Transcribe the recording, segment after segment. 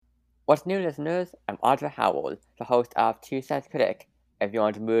What's new, listeners? I'm Audra Howell, the host of Two Cents Critic. If you're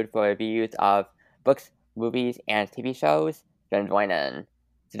in the mood for reviews of books, movies, and TV shows, then join in.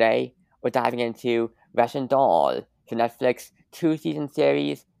 Today, we're diving into Russian Doll, the Netflix two-season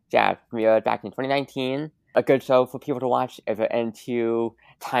series that premiered back in 2019. A good show for people to watch if you're into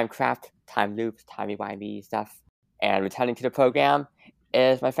time craft, time loops, timey-wimey stuff. And returning to the program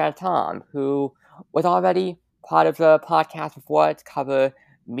is my friend Tom, who was already part of the podcast before to cover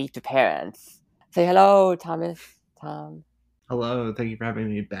Meet the Parents. Say hello, Tom. Hello, thank you for having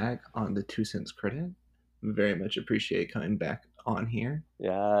me back on the Two Cents Critic. Very much appreciate coming back on here.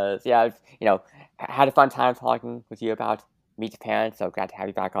 Yes, had a fun time talking with you about Meet the Parents, so glad to have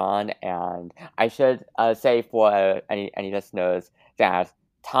you back on. And I should say for any listeners that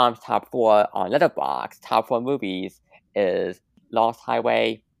Tom's top 4 on Letterboxd, top 4 movies, is Lost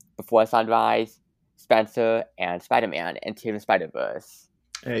Highway, Before Sunrise, Spencer, and Spider-Man Into the Spider-Verse.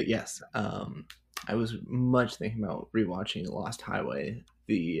 Yes, I was much thinking about rewatching Lost Highway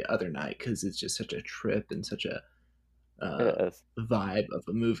the other night because it's just such a trip and such a vibe of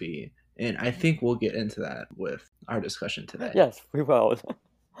a movie. And I think we'll get into that with our discussion today. Yes, we will.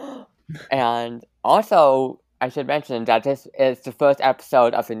 And also, I should mention that this is the first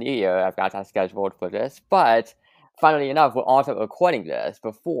episode of the new year. I've got that scheduled for this. But, funnily enough, we're also recording this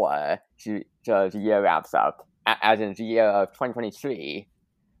before the year wraps up, as in the year of 2023.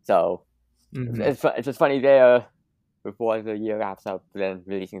 So, it's just funny there before the year wraps up, then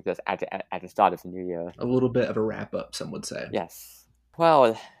releasing this at the start of the new year. A little bit of a wrap-up, some would say. Yes.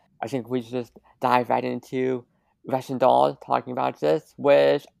 Well, I think we should just dive right into Russian Doll, talking about this,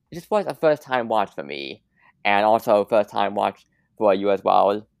 which just was a first-time watch for me, and also a first-time watch for you as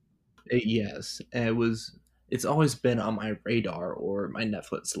well. Yes, it's always been on my radar or my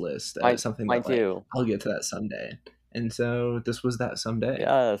Netflix list. Something that I'll get to that someday. And so this was that someday.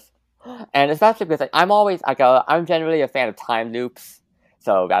 Yes. And especially because I'm generally a fan of time loops,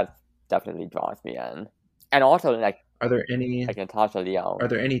 so that definitely draws me in. And also, are there any Natasha, Lyonne? Are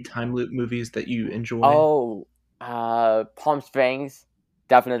there any time loop movies that you enjoy? Oh, Palm Springs,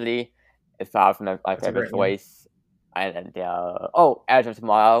 definitely. It's probably my favorite choice. And Edge of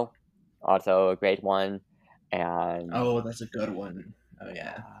Tomorrow, also a great one. And that's a good one. Oh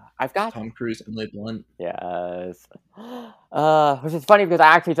yeah. I've got Tom Cruise and Emily Blunt. Yes. Which is funny because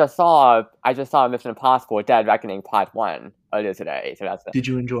I just saw Mission Impossible: Dead Reckoning Part 1 earlier today. So Did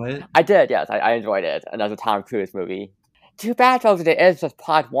you enjoy it? I did, yes. I enjoyed it. Another Tom Cruise movie. Too bad though that it is just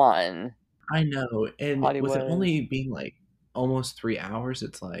Part 1. I know. And Hollywood. With it only being almost 3 hours,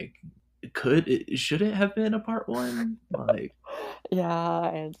 it's should it have been a Part 1? Yeah,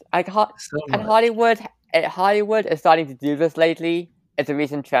 and Hollywood is starting to do this lately. It's a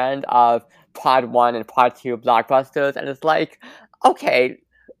recent trend of Part 1 and Part 2 blockbusters, and it's okay,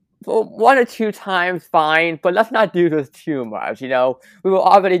 well, 1 or 2 times fine, but let's not do this too much. We were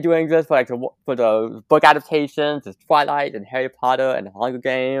already doing this for the book adaptations, the Twilight and Harry Potter and Hunger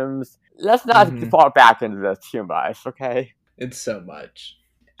Games. Let's not fall back into this too much, okay? It's so much.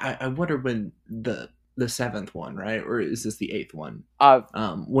 I wonder when the 7th one, right? Or is this the 8th one?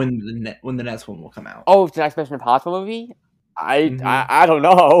 When the next one will come out. Oh, the next Mission Impossible movie? I don't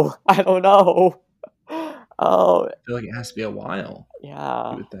know. Oh, I feel like it has to be a while.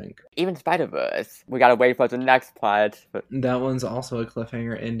 Yeah, you would think. Even Spider-Verse, we gotta wait for the next part. That one's also a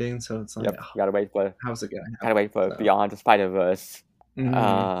cliffhanger ending, so it's gotta wait for. How's it gonna happen? Gotta wait for Beyond the Spider-Verse.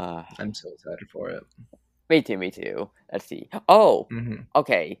 I'm so excited for it. Me too. Let's see. Oh,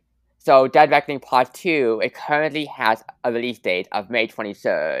 okay. So Dead Reckoning Part 2, it currently has a release date of May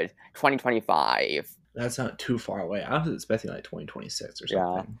 23rd, 2025. That's not too far away. I was expecting 2026 or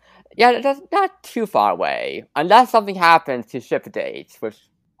something. Yeah, that's not too far away. Unless something happens to ship dates, which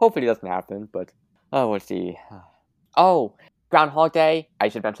hopefully doesn't happen, but we'll see. Oh, Groundhog Day, I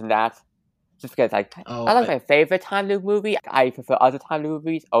should mention that. Just because that's my favorite time loop movie. I prefer other time loop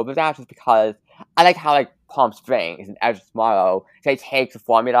movies over that just because I like how Palm Springs and Edge of Tomorrow, they take the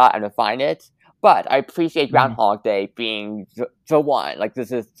formula and refine it. But I appreciate Groundhog Day being the one.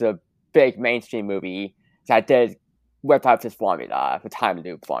 This is the big mainstream movie that did whip up this formula, the time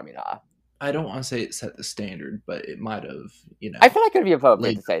loop formula. I don't want to say it set the standard, but it might have, I feel like it would be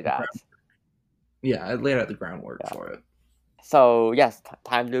appropriate to say that. Yeah, I laid out the groundwork for it. So, yes,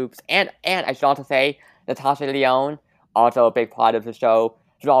 time loops. And I should also say, Natasha Lyonne, also a big part of the show,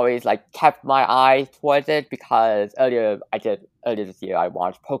 she's always, kept my eye towards it because earlier this year, I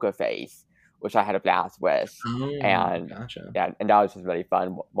watched Poker Face, which I had a blast with. And gotcha. Yeah, and that was just really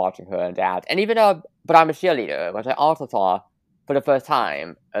fun watching her and that. And even But I'm a Cheerleader, which I also saw for the first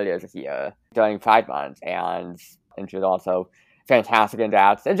time earlier this year during Pride Month, and she was also fantastic in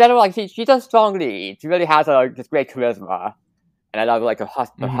that. In general, like she does strong lead. She really has this great charisma, and I love like her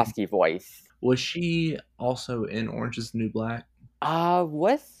husky voice. Was she also in Orange Is the New Black?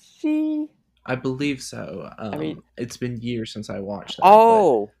 Was she? I believe so. I mean, it's been years since I watched that.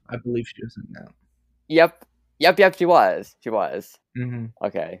 Oh, but I believe she was in that. Yep. She was. Mm-hmm.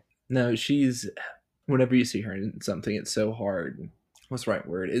 Okay. No, she's. Whenever you see her in something, it's so hard. What's the right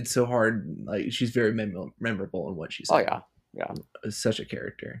word? It's so hard. Like she's very memorable in what she's. Oh yeah. It's such a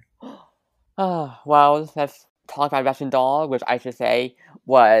character. Well, let's talk about Russian Doll, which I should say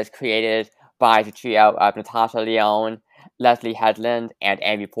was created by the trio of Natasha, Lyonne, Leslye, Headland, and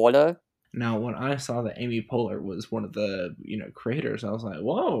Amy Poehler. Now, when I saw that Amy Poehler was one of the creators, I was like,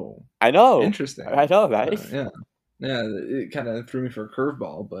 "Whoa!" I know, interesting. I know, right? Yeah. It kind of threw me for a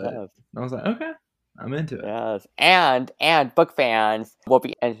curveball, but I was like, "Okay, I'm into it." Yes, and book fans will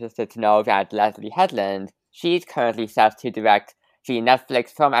be interested to know that Leslye Headland, she's currently set to direct the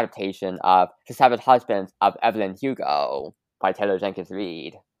Netflix film adaptation of The Seven Husbands of Evelyn Hugo by Taylor Jenkins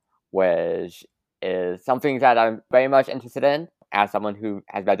Reid, which is something that I'm very much interested in as someone who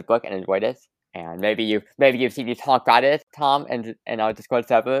has read the book and enjoyed it. And maybe you've seen me talk about it, Tom, and in our Discord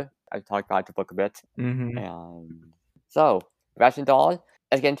server. I've talked about the book a bit. Mm-hmm. And so, Russian Doll,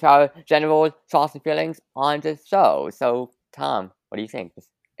 let's get into our general thoughts and feelings on this show. So, Tom, what do you think?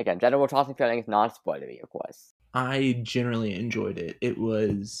 Again, general thoughts and feelings, non-spoilery, of course. I generally enjoyed it.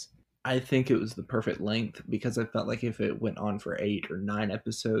 I think it was the perfect length because I felt like if it went on for 8 or 9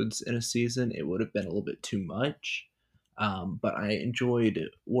 episodes in a season, it would have been a little bit too much. But I enjoyed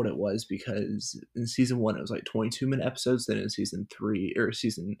what it was because in season 1 it was like 22-minute episodes. Then in season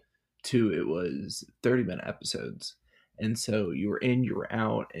 2 it was 30-minute episodes, and so you were in, you were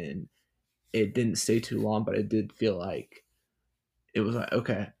out, and it didn't stay too long. But I did feel like it was like,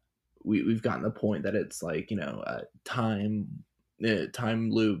 okay, we've gotten the point that it's like a time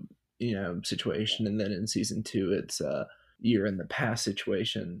loop situation, and then in season 2 it's a year in the past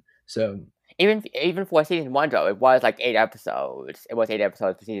situation. So even for season 1 though, it was like 8 episodes. It was 8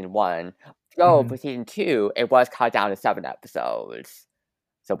 episodes for season 1. So for season 2, it was cut down to 7 episodes.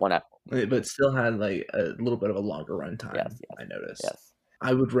 So but still had like a little bit of a longer runtime. Yes. I noticed. Yes.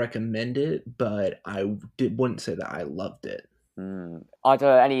 I would recommend it, but I wouldn't say that I loved it. Are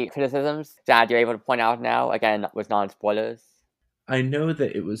there any criticisms that you're able to point out now? Again, with non-spoilers. I know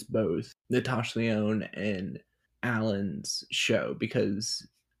that it was both Natasha Lyonne and Alan's show because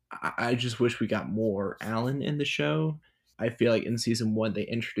I just wish we got more Alan in the show. I feel like in season 1 they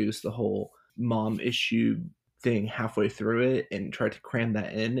introduced the whole mom issue thing halfway through it and tried to cram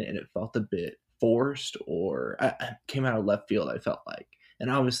that in, and it felt a bit forced or came out of left field, I felt like. And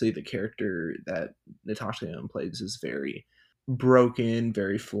obviously the character that Natasha Lyonne plays is very broken,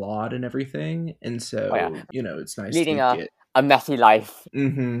 very flawed and everything. And so, it's nice leading to get a messy life.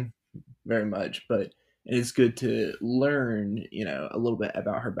 Mm-hmm. Very much. But it's good to learn, a little bit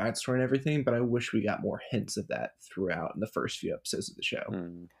about her backstory and everything. But I wish we got more hints of that throughout in the first few episodes of the show.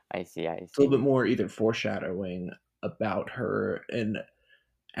 I see. It's a little bit more either foreshadowing about her, and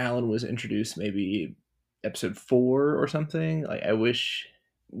Alan was introduced maybe episode 4 or something. Like, I wish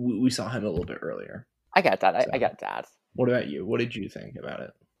we saw him a little bit earlier. I get that. I get that. What about you? What did you think about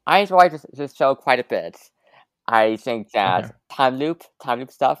it? I enjoyed this show quite a bit. I think that time loop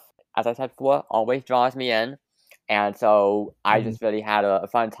stuff, as I said before, always draws me in. And so I just really had a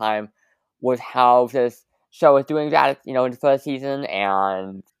fun time with how this show is doing that, in the first season.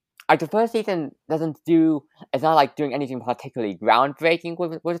 And like the first season it's not like doing anything particularly groundbreaking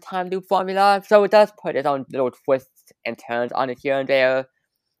with the time loop formula. So it does put its own little twists and turns on it here and there,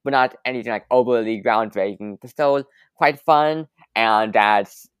 but not anything like overly groundbreaking, but still quite fun. And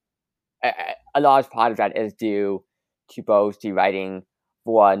that's a large part of that is due to both the writing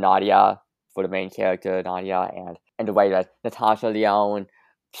for Nadia, for the main character Nadia, and the way that Natasha Lyonne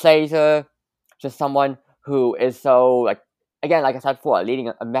plays her, just someone who is so like I said before,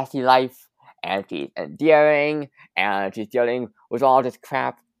 leading a messy life, and she's endearing, and she's dealing with all this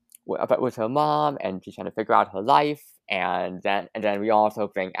crap with her mom, and she's trying to figure out her life, and then we also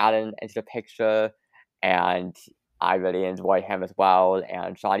bring Alan into the picture, and I really enjoy him as well.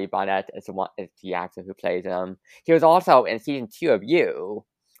 And Johnny Barnett is the actor who plays him. He was also in season 2 of You,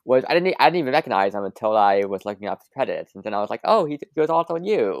 which I didn't even recognize him until I was looking up his credits, and then I was like, oh, he was also in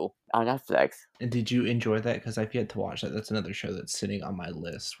You on Netflix. And did you enjoy that? Because I've yet to watch that. That's another show that's sitting on my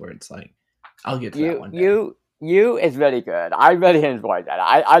list where it's like, I'll get to that one day. You is really good. I really enjoyed that.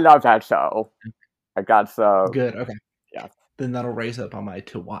 I love that show. I got so good. Okay, yeah. Then that'll raise up on my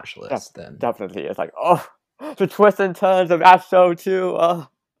to watch list. Then definitely, it's like, oh, the twists and turns of that show too.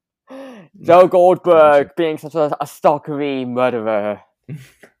 Joe Goldberg being such a stalkery murderer.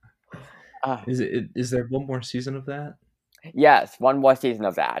 Is there one more season of that? Yes, one more season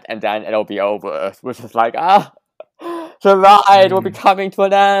of that, and then it'll be over. Which is like, the ride will be coming to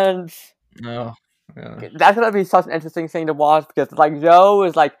an end. Oh, yeah. That's gonna be such an interesting thing to watch because like Joe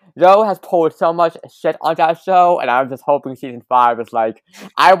has pulled so much shit on that show, and I'm just hoping season 5 is like,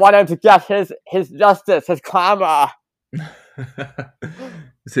 I want him to get his justice, his karma.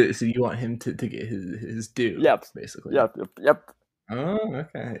 So you want him to get his due? Yep. Basically. Yep. Oh,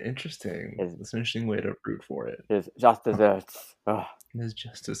 okay, interesting. That's an interesting way to root for it. His just desserts. His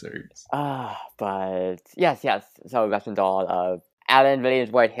just desserts. But yes. So Russian Doll. Alan really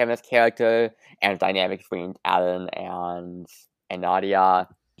enjoyed him as character and dynamic between Alan and Nadia.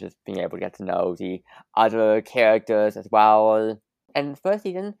 Just being able to get to know the other characters as well. And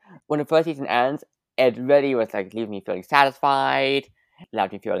when the first season ends, it really was like leaving me feeling satisfied,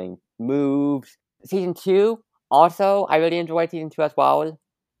 left me feeling moved. Season 2, also, I really enjoyed season 2 as well.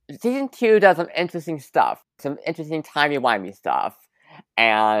 Season 2 does some interesting stuff, some interesting timey-wimey stuff,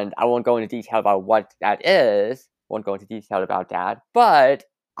 and I won't go into detail about what that is, won't go into detail about that, but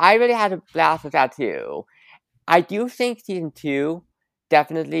I really had a blast with that too. I do think season 2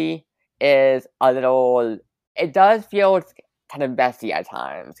 definitely is a little, it does feel kind of messy at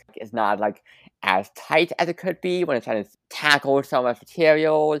times. It's not like as tight as it could be when it's trying to tackle so much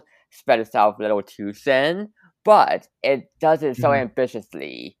material, spread itself a little too thin, but it does it so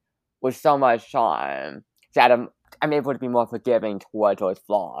ambitiously with so much charm that I'm able to be more forgiving towards those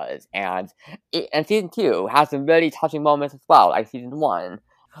flaws. And season 2 has some really touching moments as well, like season 1.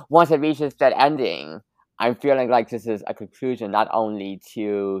 Once it reaches that ending, I'm feeling like this is a conclusion not only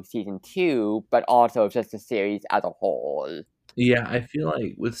to season 2, but also just the series as a whole. Yeah, I feel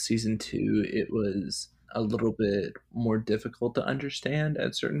like with season 2, it was a little bit more difficult to understand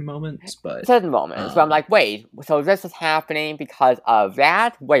at certain moments, but certain moments where I'm like, wait, so this is happening because of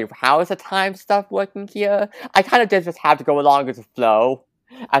that? Wait, how is the time stuff working here? I kind of did just have to go along with the flow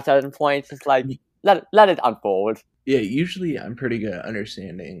at certain points, just like let it unfold. Yeah, usually I'm pretty good at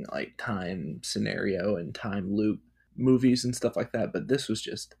understanding like time scenario and time loop movies and stuff like that, but this was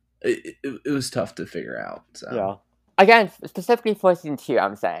just it was tough to figure out. So. Yeah. Again, specifically for season 2,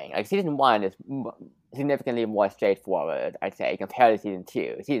 I'm saying like season 1 is significantly more straightforward, I'd say, compared to season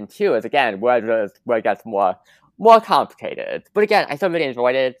 2. Season 2 is again where it gets more complicated. But again, I still really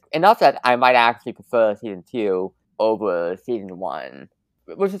enjoyed it enough that I might actually prefer season 2 over season 1,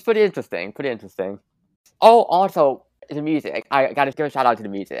 which is pretty interesting. Oh, also the music. I gotta give a shout out to the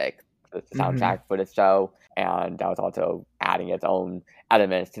music, the soundtrack for this show, and that was also adding its own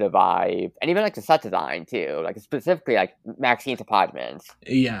elements to the vibe, and even like the set design too, like specifically like Maxine's apartment.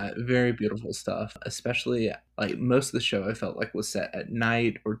 Yeah, very beautiful stuff. Especially like most of the show I felt like was set at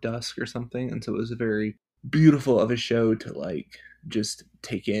night or dusk or something, and so it was a very beautiful of a show to like just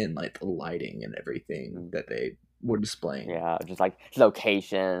take in like the lighting and everything that they were displaying. Yeah, just like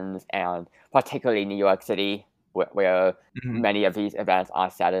locations, and particularly New York City, where many of these events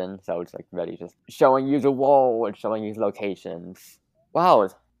are set in. So it's like really just showing you the world and showing you the locations. Wow,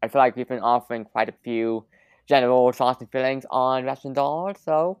 I feel like we've been offering quite a few general thoughts and feelings on Russian Doll,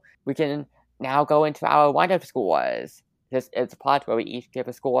 so we can now go into our wind-up scores. This is a part where we each give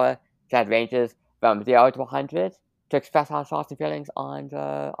a score that ranges from 0 to 100 to express our thoughts and feelings on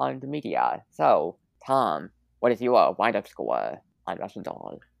the media. So, Tom, what is your wind-up score on Russian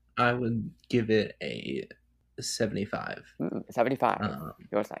Doll? I would give it a 75. 75.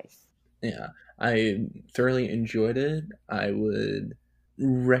 Yours nice. Yeah, I thoroughly enjoyed it. I would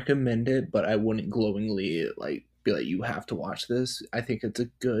recommend it, but I wouldn't glowingly like be like you have to watch this. I think it's a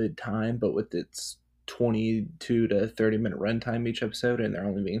good time, but with its 22 to 30 minute runtime each episode, and they're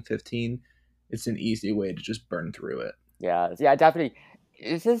only being 15, it's an easy way to just burn through it. Yeah, definitely.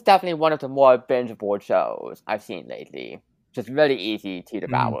 This is definitely one of the more bingeable shows I've seen lately. Just really easy to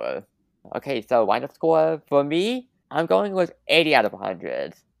devour. Okay, so wind-up score for me, I'm going with 80 out of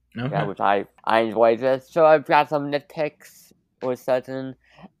 100. Okay. Yeah, which I enjoyed this. So I've got some nitpicks with certain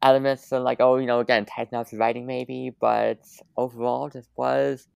elements, and like, again, tighten up the writing maybe, but overall, this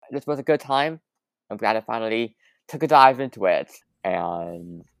was a good time. I'm glad I finally took a dive into it,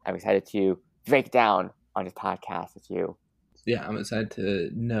 and I'm excited to break down on this podcast with you. Yeah, I'm excited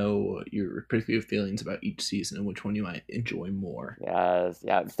to know your particular feelings about each season and which one you might enjoy more. Yes,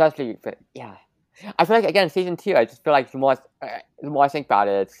 yeah, especially, yeah. I feel like, again, season 2, I just feel like the more I think about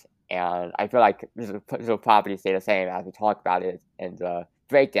it, and I feel like this will probably stay the same as we talk about it in the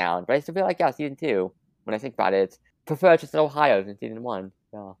breakdown, but I still feel like, yeah, season 2, when I think about it, prefer just a little higher than season 1.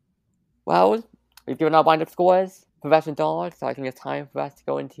 Yeah. Well, we've given our wind-up scores. professional dogs, so I think it's time for us to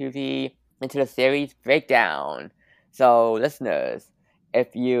go into the series breakdown. So, listeners,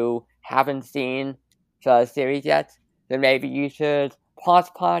 if you haven't seen the series yet, then maybe you should pause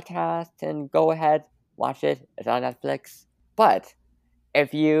the podcast and go ahead, watch it. It's on Netflix. But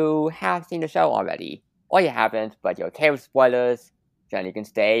if you have seen the show already, or you haven't, but you're okay with spoilers, then you can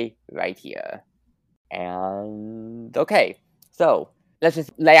stay right here. And okay, so let's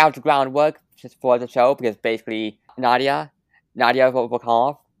just lay out the groundwork just for the show, because basically Nadia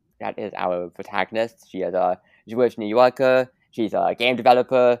Volkov, that is our protagonist. She is a Jewish New Yorker. She's a game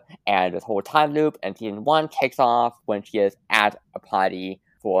developer, and this whole time loop in season 1 kicks off when she is at a party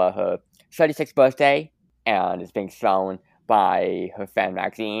for her 36th birthday, and is being thrown by her friend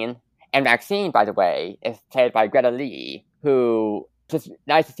Maxine. And Maxine, by the way, is played by Greta Lee, who just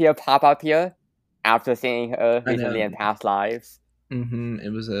nice to see her pop up here after seeing her recently in past lives.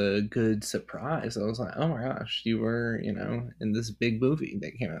 It was a good surprise. I was like, oh my gosh, you were, in this big movie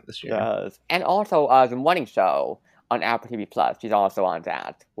that came out this year. Yes. And also the morning show on Apple TV Plus. She's also on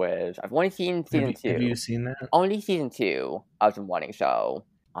that. I've only seen season 2. Have you seen that? Only season 2 of the morning show.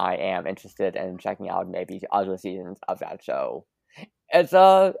 I am interested in checking out maybe other seasons of that show. It's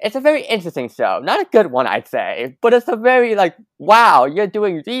a very interesting show. Not a good one, I'd say, but it's a very wow, you're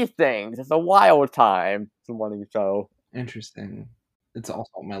doing these things. It's a wild time. It's a morning show. Interesting. It's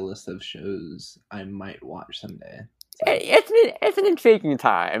also on my list of shows I might watch someday. So. It's an intriguing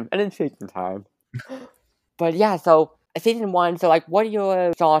time. But yeah, so season 1. So what are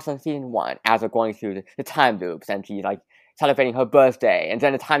your thoughts on season 1 as we're going through the time loops, and she's celebrating her birthday, and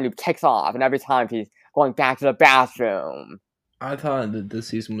then the time loop kicks off, and every time she's going back to the bathroom. I thought that this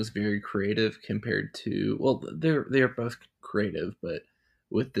season was very creative compared to they're both creative, but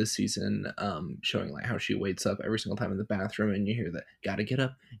with this season, showing how she wakes up every single time in the bathroom, and you hear that gotta get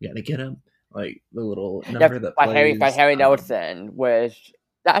up, like the little number that plays by Harry Nelson, which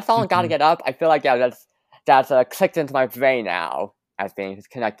that song "Gotta Get Up." I feel like that's clicked into my brain now as being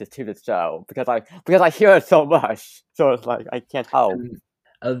connected to the show because I hear it so much, so it's I can't help. And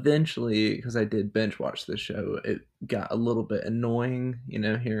eventually, because I did binge watch the show, it got a little bit annoying,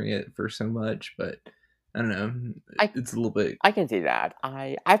 hearing it for so much, but. I don't know. It's a little bit. I can see that.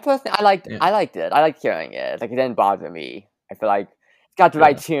 I personally, I liked it. I liked hearing it. It didn't bother me. I feel like it's got the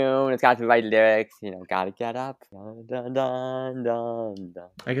right tune. It's got the right lyrics. Gotta get up. Dun, dun, dun, dun, dun.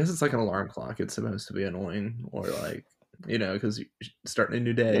 I guess it's like an alarm clock. It's supposed to be annoying, or because you're starting a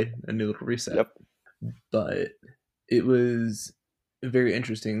new day, a new little reset. Yep. But it was very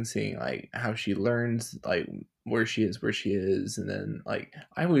interesting seeing how she learns where she is, and then I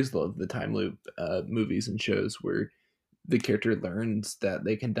always love the time loop movies and shows where the character learns that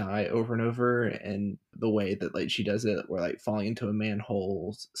they can die over and over, and the way that she does it, where falling into a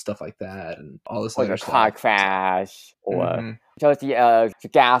manhole, stuff like that, and all this other stuff. Or a car crash, or just the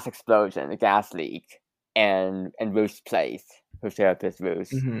gas explosion, the gas leak, and Ruth's place, her therapist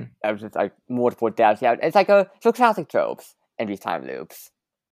Ruth. That was just multiple deaths. Yeah, it's so classic tropes in these time loops.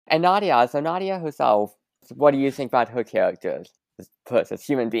 And Nadia herself, what do you think about her character, this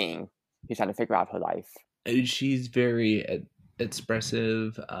human being who's trying to figure out her life? She's very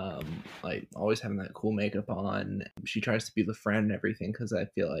expressive, always having that cool makeup on. She tries to be the friend and everything, because I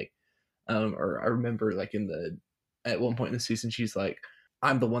feel or I remember at one point in the season, she's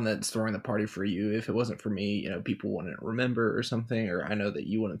I'm the one that's throwing the party for you. If it wasn't for me, people wouldn't remember or something, or I know that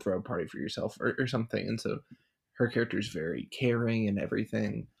you wouldn't throw a party for yourself or something. And so her character is very caring and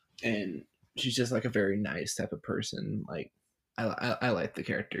everything, and she's just a very nice type of person. I like the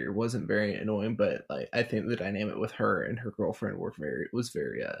character. It wasn't very annoying, but I think the dynamic with her and her girlfriend was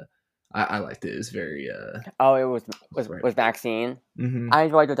very I liked it. It was very it was Maxine. I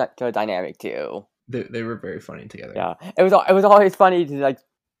enjoyed the dynamic too. They were very funny together. Yeah, it was always funny to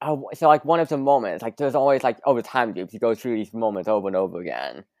so one of the moments, there's always over time loops, you go through these moments over and over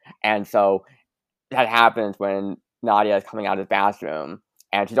again, and so that happens when Nadia is coming out of the bathroom,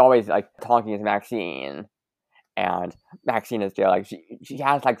 and she's always talking to Maxine, and Maxine is there she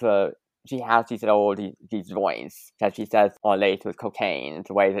has these joints that she says are laced with cocaine,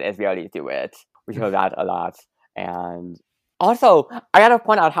 the way that Israelis do it. We hear that a lot. And also, I gotta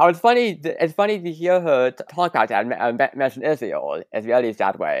point out how it's funny to hear her talk about that and mention Israelis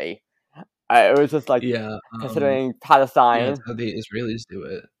that way. It was just considering Palestine. Yeah, that's how the Israelis do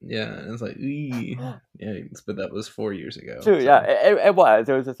it. Yeah, and it's yeah, but that was 4 years ago. True, so. Yeah, it was.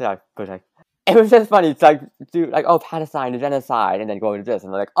 It was just it was just funny to do Palestine, the genocide, and then go into this,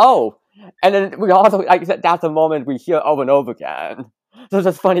 and oh, and then we also that's a moment we hear over and over again. So it's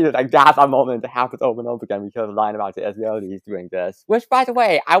just funny that that's a moment that happens over and over again. We hear the line about the Israelis doing this, which, by the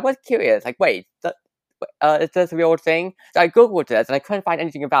way, I was curious. Wait, is this a real thing? So I googled this and I couldn't find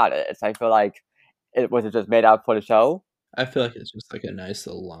anything about it. So I feel like it was just made up for the show. I feel like it's just like a nice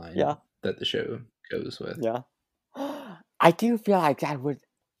little line that the show goes with. Yeah. I do feel like that would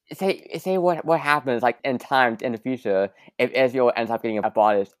say what happens like in time in the future if Israel ends up getting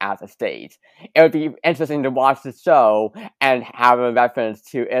abolished as a state. It would be interesting to watch the show and have a reference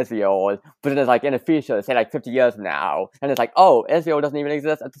to Israel, but then it's like in the future, say like 50 years from now, and it's like, oh, Israel doesn't even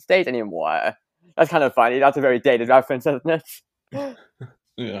exist as a state anymore. That's kind of funny. That's a very dated reference, isn't it?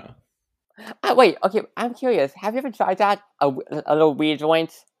 Yeah. Wait, okay, I'm curious. Have you ever tried that? A little weed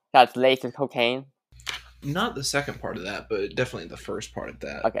joint that's laced with cocaine? Not the second part of that, but definitely the first part of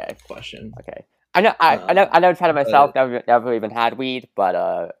that question. Okay. I never tried it myself, never even had weed, but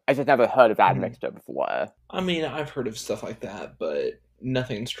I just never heard of that mixture before. I mean, I've heard of stuff like that, but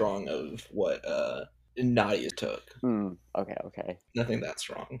nothing strong of what Nadia took. Okay. Nothing that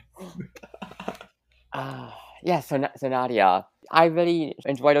strong. Yeah, so Nadia, I really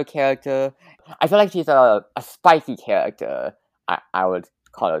enjoyed her character. I feel like she's a spiky character. I would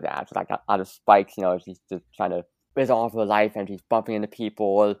call her that. She's like out of spikes, she's just trying to resolve her life and she's bumping into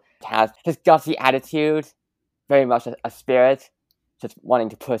people. Has this gutsy attitude, very much a spirit, just wanting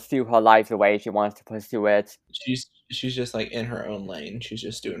to pursue her life the way she wants to pursue it. She's just like in her own lane. She's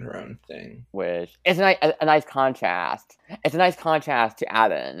just doing her own thing. Which is a nice contrast. It's a nice contrast to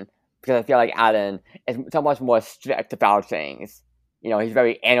Alan, because I feel like Alan is so much more strict about things. He's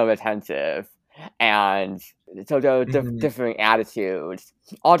very anal retentive. And so there are differing attitudes.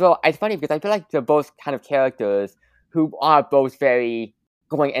 Although it's funny because I feel like they're both kind of characters who are both very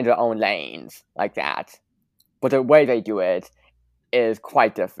going in their own lanes like that. But the way they do it is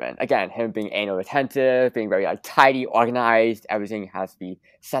quite different. Again, him being anal retentive, being very tidy, organized, everything has to be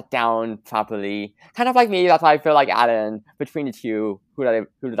set down properly. Kind of like me, that's why I feel like Alan, between the two, who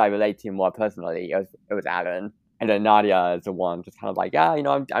did I relate to more personally? It was Alan. And then Nadia is the one just kind of like, yeah,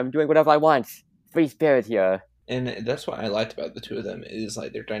 I'm doing whatever I want. Free spirit here. And that's what I liked about the two of them is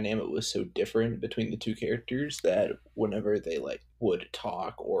like their dynamic was so different between the two characters that whenever they would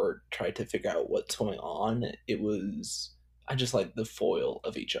talk or try to figure out what's going on, I just like the foil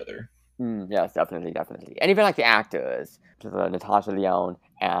of each other. Yes, definitely. And even the actors, Natasha, Lyonne,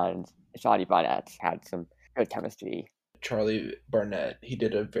 and Charlie Barnett had some good chemistry. Charlie Barnett, he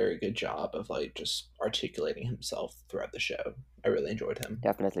did a very good job of just articulating himself throughout the show. I really enjoyed him.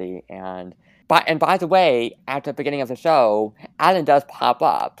 Definitely. And by the way, at the beginning of the show, Alan does pop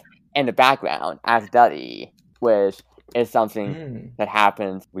up in the background as Duddy, which is something that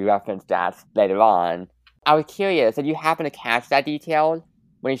happens. We referenced that later on. I was curious, did you happen to catch that detail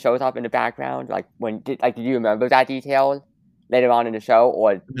when he shows up in the background? Did you remember that detail later on in the show,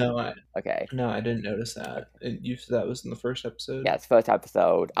 or no? Okay. No, I didn't notice that. And you said that was in the first episode? Yeah, it's first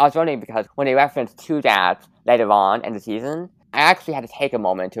episode. I was wondering because when they referenced to that later on in the season, I actually had to take a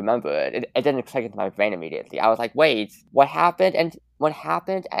moment to remember it. It didn't click into my brain immediately. I was like, wait, what happened? And what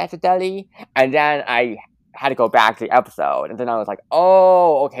happened at the deli? And then I had to go back to the episode, and then I was like,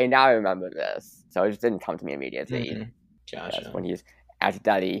 oh, okay, now I remember this. So it just didn't come to me immediately. Gotcha. Yes, when he's at the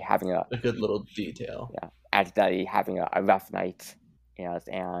deli having a good little detail. Yeah, at the deli having a rough night. Yes,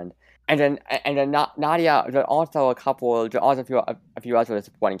 and then Nadia. There are also a few other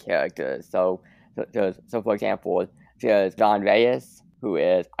supporting characters. So for example, there's John Reyes, who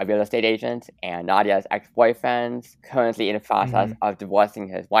is a real estate agent and Nadia's ex-boyfriend, currently in the process of divorcing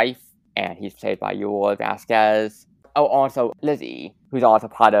his wife, and he's played by Yul Vasquez. Oh, also Lizzie, who's also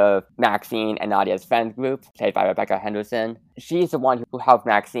part of Maxine and Nadia's friend group, played by Rebecca Henderson. She's the one who helped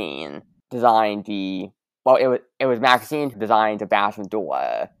Maxine design it was Maxine who designed the bathroom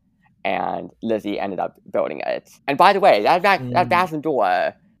door, and Lizzie ended up building it. And by the way, that bathroom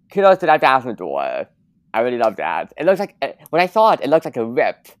door, kudos to that bathroom door. I really love that. It looks like, when I saw it looks like a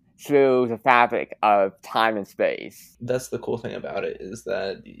rip through the fabric of time and space. That's the cool thing about it, is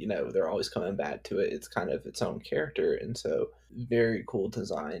that, they're always coming back to it. It's kind of its own character, and so very cool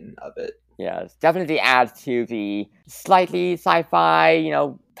design of it. Yes, definitely adds to the slightly sci-fi,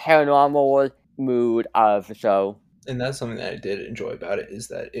 paranormal mood of the show. And that's something that I did enjoy about it, is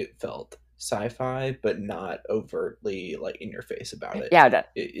that it felt sci-fi, but not overtly in your face about it. Yeah,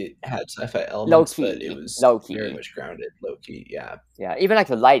 it had sci-fi elements, but it was low-key, very much grounded, low-key. Yeah. Yeah, even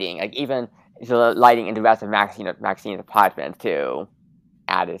the lighting, even the lighting in the rest of Maxine's apartment too,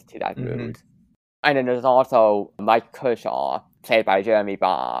 added to that mood. And then there's also Mike Kershaw, played by Jeremy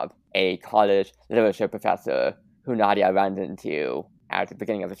Bobb, a college literature professor who Nadia runs into at the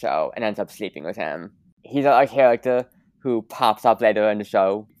beginning of the show and ends up sleeping with him. He's a character who pops up later in the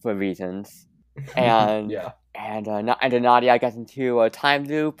show for reasons, and yeah, and then Nadia gets into a time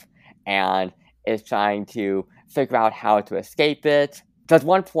loop, and is trying to figure out how to escape it. There's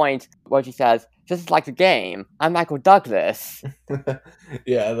one point where she says, "This is like a game. I'm Michael Douglas."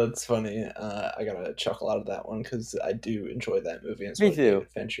 Yeah, that's funny. I gotta chuckle out of that one because I do enjoy that movie. And it's Me one of too. David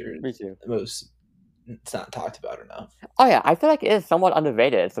Fincher's Me too. most. It's not talked about enough. Oh yeah, I feel like it is somewhat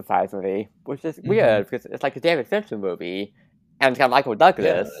underrated, surprisingly, which is weird Mm-hmm. because it's like a David Fincher movie, and it's got Michael Yeah,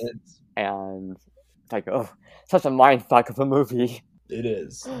 Douglas, and it's like, oh, such a mindfuck of a movie. it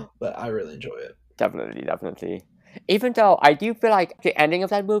is, but I really enjoy it. Definitely. Even though I do feel like the ending of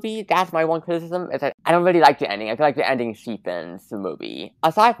that movie, that's my one criticism, is that I don't really like the ending. I feel like the ending cheapens the movie.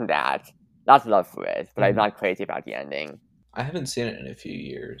 Aside from that, lots of love for it, but I'm not crazy about the ending. I haven't seen it in a few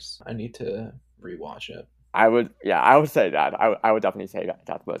years. I need to rewatch it. I would say that. I would definitely say that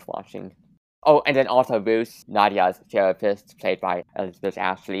that's worth watching. Oh, and then also Bruce, Nadia's therapist, played by Elizabeth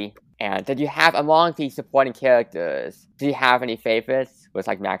Ashley. And did you have, among the supporting characters, do you have any favorites? Was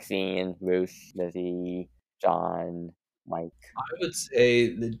like Maxine, Bruce, Lizzie, John, Mike? I would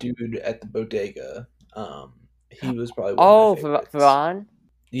say the dude at the bodega. He was probably one of my favorites. Ferran?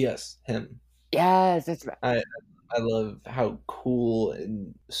 Yes, him. Yes, that's right. I love how cool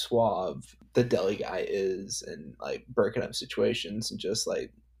and suave the deli guy is, and like breaking up situations, and just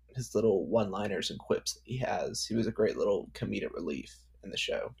like his little one-liners and quips that he has. He was a great little comedic relief in the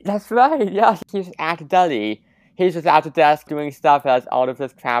show. That's right, yeah. He's at the deli. He's just at the desk doing stuff as all of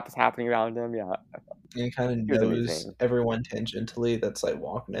this crap is happening around him, yeah. And he kind of knows everyone tangentially that's like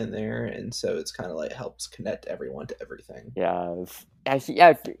walking in there, and so it's kind of like helps connect everyone to everything. Yes.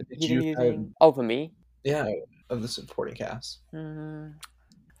 For me? Yeah, of the supporting cast.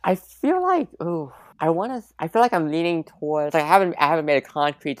 I feel like I feel like I'm leaning towards, like, I haven't made a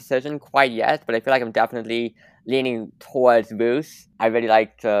concrete decision quite yet, but I feel like I'm definitely leaning towards Bruce. I really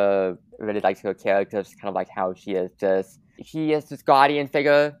liked her character, just kind of like how she is this guardian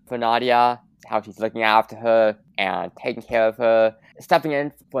figure for Nadia, how she's looking after her and taking care of her, stepping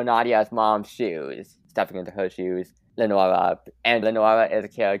in for Nadia's mom's shoes, stepping into her shoes. Lenora is a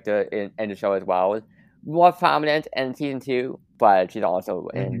character in the show as well, more prominent in season 2, but she's also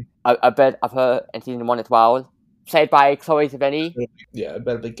in a bit of her in season 1 as well, played by Chloe Sevigny. Yeah, a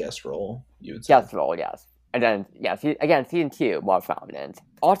bit of a guest role, you would say. Guest role, yes. And then, season 2, more prominent.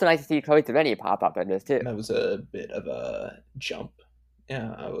 Also nice to see Chloe Sevigny pop up in this too. That was a bit of a jump.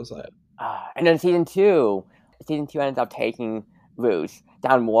 Yeah, I was like... and then season 2 ends up taking Bruce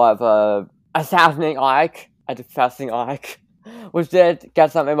down more of a saddening arc, a depressing arc, which did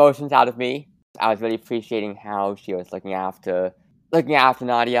get some emotions out of me. I was really appreciating how she was looking after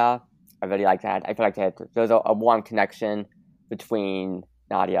Nadia. I really like that. I feel like there was a warm connection between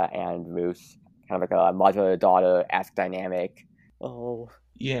Nadia and Bruce, kind of like a mother-daughter-esque dynamic. Oh.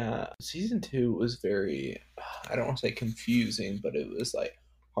 Yeah, season 2 was very, I don't want to say confusing, but it was like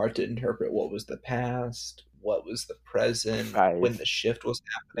hard to interpret what was the past, what was the present, when the shift was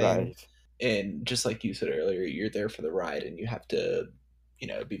happening. Right. And just like you said earlier, you're there for the ride and you have to,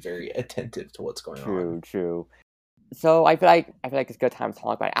 be very attentive to what's going on. True. So I feel like it's a good time to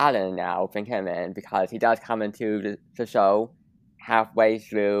talk about Alan now, bring him in, because he does come into the show halfway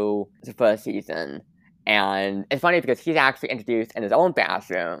through the first season. And it's funny because he's actually introduced in his own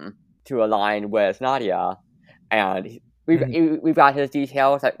bathroom to align with Nadia. And we've got his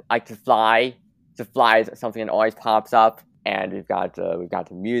details, like the fly is something that always pops up. And we've got the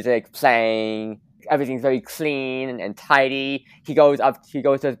music playing. Everything's very clean and tidy. He goes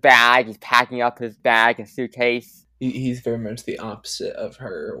to his bag. He's packing up his bag and suitcase. He's very much the opposite of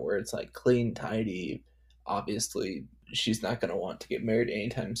her, where it's like clean, tidy. Obviously, she's not going to want to get married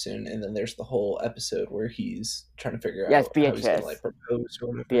anytime soon. And then there's the whole episode where he's trying to figure out how he's going to like propose or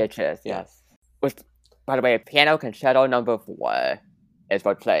whatever. Beatrice, yes. Which, by the way, Piano Concerto number 4 is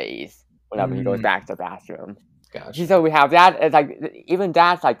what plays whenever he goes back to the bathroom. Gotcha. So we have that. It's like, even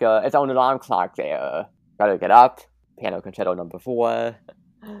that's like its own alarm clock there. Gotta get up. Piano Concerto number 4.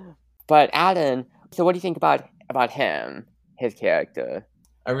 But Alan, so what do you think about him, his character?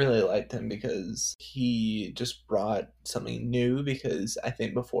 I really liked him because he just brought something new, because I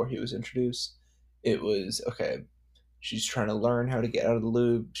think before he was introduced, it was, okay, she's trying to learn how to get out of the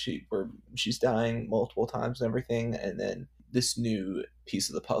loop, she's dying multiple times and everything, and then this new piece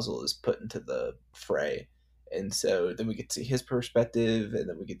of the puzzle is put into the fray. And so then we get to see his perspective, and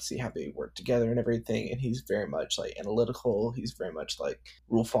then we get to see how they work together and everything. And he's very much like analytical. He's very much like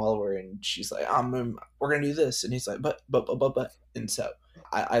rule follower. And she's like, we're going to do this. And he's like, but. And so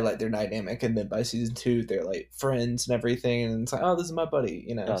I like their dynamic. And then by season 2, they're like friends and everything. And it's like, oh, this is my buddy,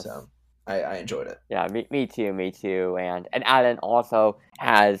 Yes. So I enjoyed it. Yeah, me too. And Alan also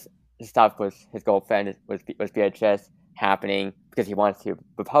has stuff with his girlfriend, with Beatrice, happening because he wants to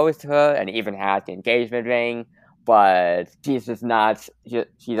propose to her, and even has the engagement ring. But she's just not.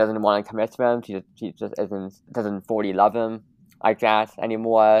 She doesn't want to commit to him. She just doesn't fully love him like that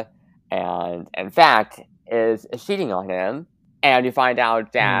anymore, and in fact is cheating on him. And you find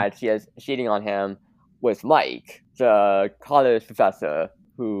out that she is cheating on him with Mike, the college professor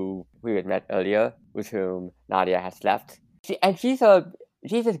who we had met earlier, with whom Nadia has left. She's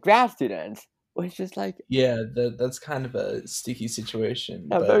a grad student, which is like that's kind of a sticky situation,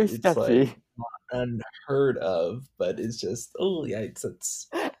 but very it's sketchy. like not unheard of. But it's just yikes! It's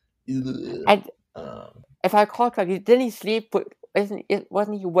and if I recall correctly, didn't he sleep? Wasn't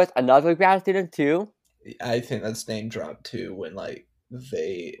he with another grad student too? I think that's name dropped too when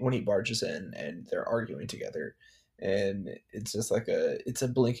when he barges in and they're arguing together, and it's just like it's a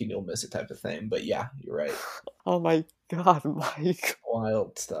blink and you'll miss it type of thing. But yeah, you're right. Oh my god, Mike!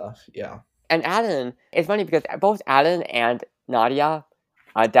 Wild stuff. Yeah. And Alan, it's funny because both Alan and Nadia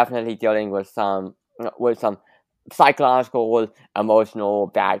are definitely dealing with some psychological, emotional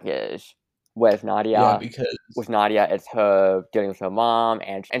baggage. With Nadia, it's her dealing with her mom,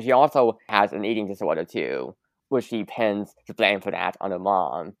 and she also has an eating disorder too, which she pins the blame for that on her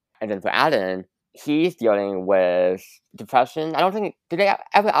mom. And then for Alan, he's dealing with depression. I don't think did they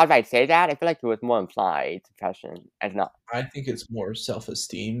ever outright say that. I feel like it was more implied depression, and not. I think it's more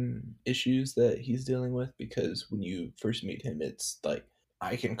self-esteem issues that he's dealing with, because when you first meet him, it's like,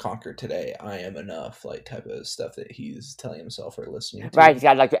 I can conquer today, I am enough, like type of stuff that he's telling himself or listening to. Right, he's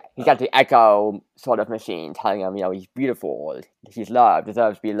got the echo sort of machine telling him, he's beautiful, he's loved,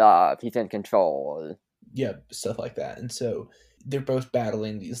 deserves to be loved, he's in control. Yeah, stuff like that. And so they're both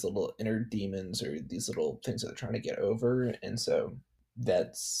battling these little inner demons, or these little things that they're trying to get over. And so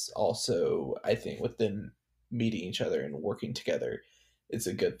that's also, I think, with them meeting each other and working together, it's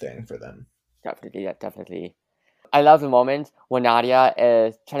a good thing for them. Definitely. I love the moment when Nadia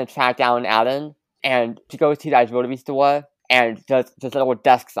is trying to track down Alan, and she goes to that jewelry store, and there's a little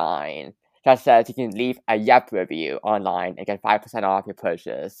desk sign that says you can leave a Yep review online and get 5% off your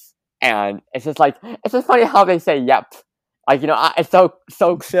purchase. And it's just funny how they say Yep. It's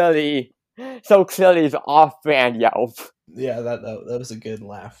so clearly it's off-brand Yelp. Yeah, that was a good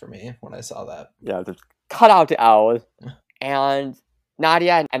laugh for me when I saw that. Yeah, just cut out the L. And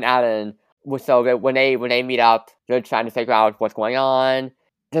Nadia and Alan, so when they meet up, they're trying to figure out what's going on.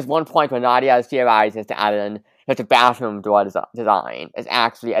 There's one point where Nadia theorizes to Alan that the bathroom door design is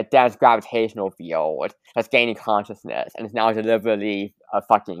actually a dense gravitational field that's gaining consciousness, and is now deliberately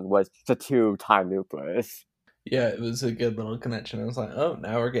fucking with the two time loopers. Yeah, it was a good little connection. I was like, oh,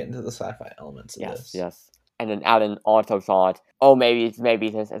 now we're getting to the sci-fi elements of this. Yes. And then Alan also thought, maybe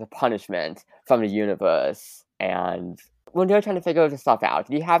this is a punishment from the universe. And when they were trying to figure this stuff out,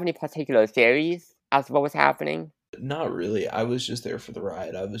 do you have any particular theories as to what was happening? Not really. I was just there for the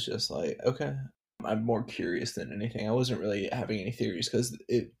ride. I was just like, okay. I'm more curious than anything. I wasn't really having any theories because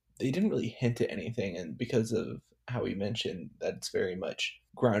they didn't really hint at anything. And because of how we mentioned that it's very much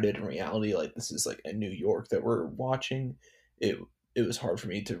grounded in reality, like this is like a New York that we're watching, it was hard for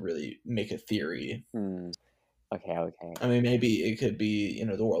me to really make a theory. Okay. I mean, maybe it could be,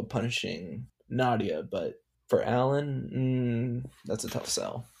 the world punishing Nadia, but for Alan, that's a tough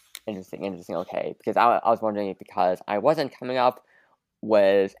sell. Interesting. Okay, because I was wondering, because I wasn't coming up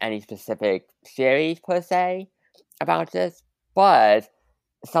with any specific theories per se about this, but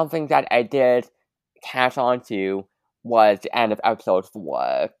something that I did catch on to was the end of episode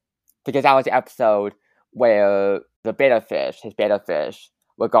 4, because that was the episode where his beta fish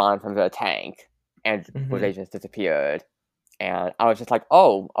were gone from the tank, and they just disappeared. And I was just like,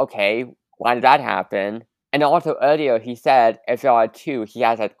 oh, okay, why did that happen? And also earlier he said, if there are two, he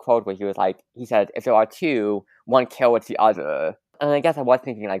has that quote where he said, if there are two, one kills the other. And I guess I was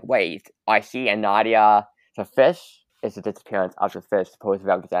thinking, wait, are he and Nadia the fish? Is the disappearance of the fish supposed to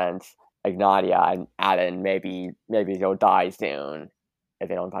represent Nadia and Alan? Maybe they'll die soon if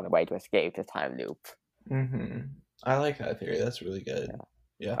they don't find a way to escape this time loop. I like that theory. That's really good.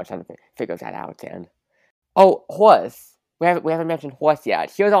 Yeah. I was trying to figure that out then. Oh, Horse. We haven't mentioned Horse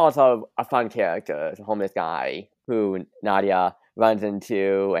yet. He was also a fun character, the homeless guy who Nadia runs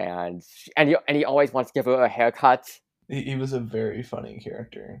into, and he always wants to give her a haircut. He was a very funny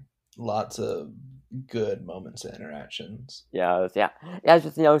character. Lots of good moments and interactions. Yeah,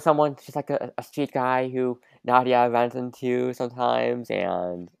 just someone just like a street guy who Nadia runs into sometimes,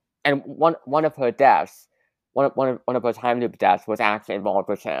 and one of her deaths, one of her time loop deaths was actually involved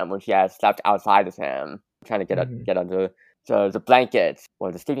with him when she had slept outside with him, trying to get under the blanket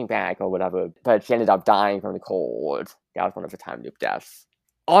or the sleeping bag or whatever, but she ended up dying from the cold. That was one of the time loop deaths.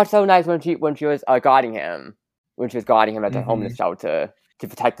 Also nice when she was guarding him when she was guarding him at the homeless shelter to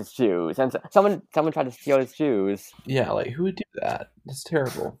protect his shoes. And someone tried to steal his shoes. Yeah, like, who would do that? That's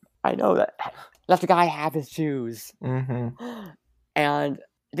terrible. I know that. Let the guy have his shoes. And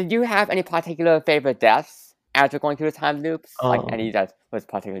did you have any particular favorite deaths as you're going through the time loops? Like any that was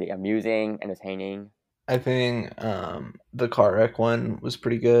particularly amusing, entertaining? I think the car wreck one was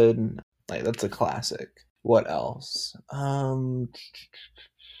pretty good. Like, that's a classic. What else?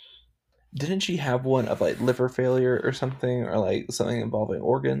 Didn't she have one of like liver failure or something, or like something involving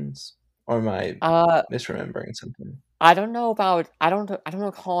organs? Or am I misremembering something? I don't know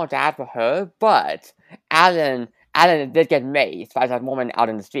call that for her, but Alan did get maced by that woman out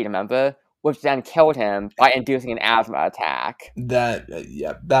in the street, remember? Which then killed him by inducing an asthma attack.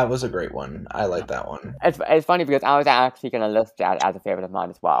 That was a great one. I like that one. It's funny because I was actually gonna list that as a favorite of mine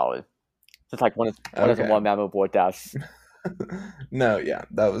as well. Just like one of the more memorable deaths. No, yeah,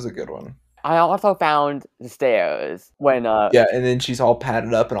 that was a good one. I also found the stairs when yeah, and then she's all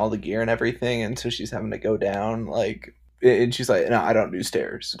padded up and all the gear and everything, and so she's having to go down, like, and she's like, no, I don't do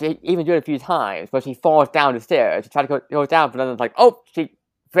stairs. They even do it a few times, but she falls down the stairs. She tries to go down, but then it's like, oh, she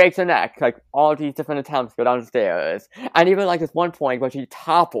breaks her neck. Like, all these different attempts to go down the stairs. And even, like, this one point where she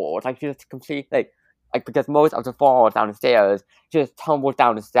toppled, like, she just completely, like, because most of the falls down the stairs, she just tumbles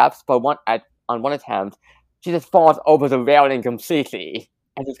down the steps, but on one attempt, she just falls over the railing completely.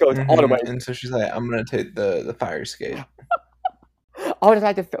 And just goes all the way. And so she's like, I'm going to take the fire escape. Oh, it's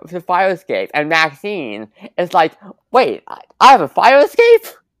like the fire escape. And Maxine is like, wait, I have a fire escape?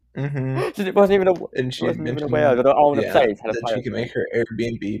 She wasn't even aware that her own place had a fire escape. She could make her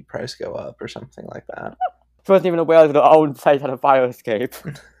Airbnb price go up or something like that. She wasn't even aware that her own place had a fire escape.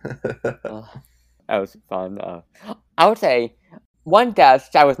 That was fun. I would say one death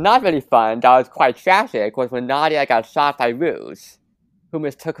that was not really fun, that was quite tragic, was when Nadia got shot by Ruth, who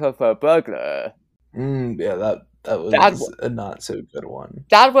mistook her for a burglar. Yeah, that was a not so good one.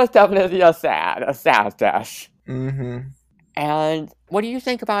 That was definitely a sad death. And what do you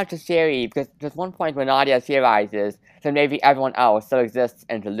think about the theory? Because there's one point where Nadia theorizes that maybe everyone else still exists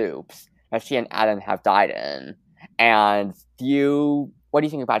in the loops that she and Alan have died in. And what do you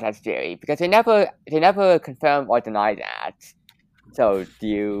think about that theory? Because they never confirm or deny that. So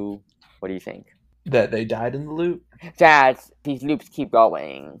what do you think? That they died in the loop? That these loops keep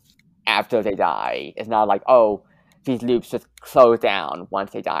going after they die. It's not like, oh, these loops just close down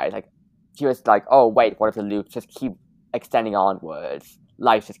once they die. It's like, just like, oh, wait, what if the loops just keep extending onwards?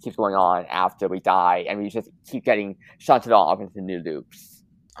 Life just keeps going on after we die, and we just keep getting shunted off into new loops.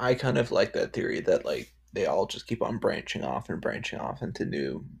 I kind of like that theory that, like, they all just keep on branching off into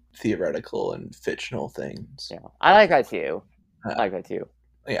new theoretical and fictional things. Yeah, I like that too.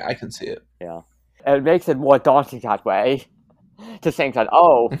 Yeah, I can see it. Yeah. It makes it more daunting that way. To think that,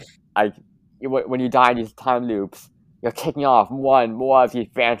 oh, when you die in these time loops, you're kicking off one more of these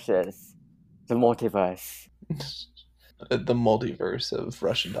branches. The multiverse. The multiverse of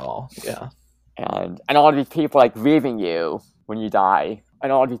Russian Doll, yeah. And all of these people, like, grieving you when you die.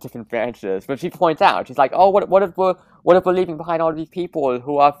 And all these different branches. But she points out, she's like, oh, what if we're leaving behind all these people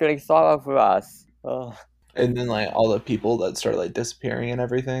who are feeling sorrow for us? Ugh. And then, like, all the people that start, like, disappearing and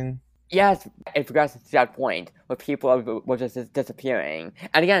everything. Yes, it progresses to that point where people were just disappearing.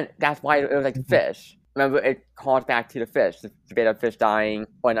 And again, that's why it was like the fish. Remember, it calls back to the fish, the bit of fish dying,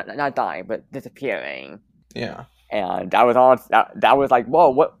 or not dying, but disappearing. Yeah. And that was like, whoa,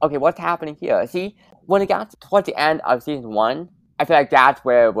 what's happening here? See, when it got towards the end of season 1, I feel like that's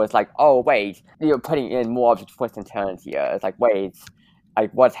where it was like, oh, wait, you're putting in more of the twists and turns here. It's like, wait,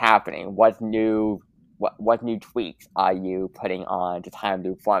 like, what's happening? What's new? What new tweaks are you putting on the time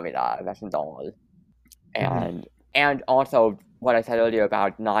loop formula of Russian Doll? And also what I said earlier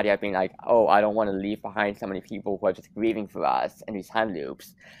about Nadia being like, oh, I don't want to leave behind so many people who are just grieving for us in these time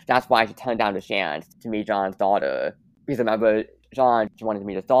loops. That's why she turned down the chance to meet John's daughter. Because remember, she wanted to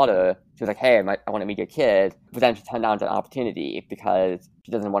meet his daughter. She was like, hey, I want to meet your kid. But then she turned down that opportunity because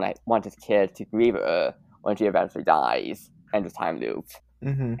she doesn't want his kid to grieve her when she eventually dies in this time loop.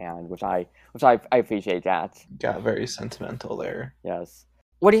 And which I appreciate that. Got very sentimental there. Yes.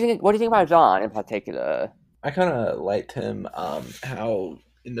 What do you think about John in particular? I kind of liked him. How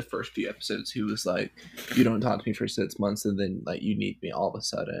in the first few episodes he was like, "You don't talk to me for 6 months, and then like you need me all of a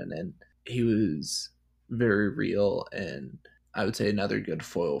sudden." And he was very real, and I would say another good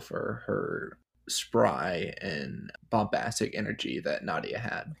foil for her spry and bombastic energy that Nadia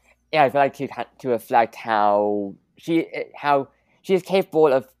had. Yeah, I feel like to reflect how she is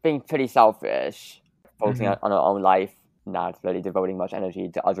capable of being pretty selfish, focusing on her own life, not really devoting much energy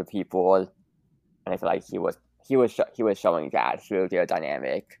to other people. And I feel like he was showing that through their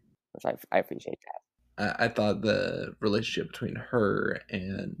dynamic, which I appreciate that. I thought the relationship between her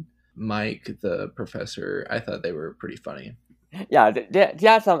and Mike, the professor, I thought they were pretty funny. Yeah, they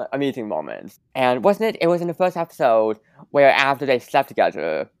had some amusing moments. And wasn't it was in the first episode where after they slept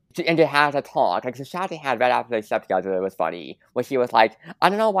together, and they had a talk, like the shot they had right after they slept together was funny, where she was like, I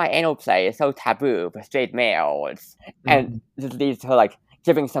don't know why anal play is so taboo for straight males. And this leads to her, like,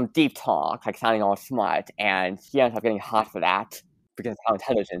 giving some deep talk, like sounding all smart, and she ends up getting hot for that, because of how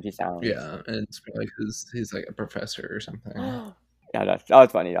intelligent she sounds. Yeah, and it's probably because he's like a professor or something. Yeah, that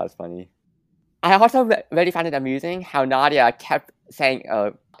was funny. I also really found it amusing how Nadia kept saying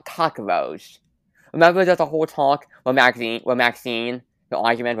cockroach. Remember there's a whole talk with Maxine, the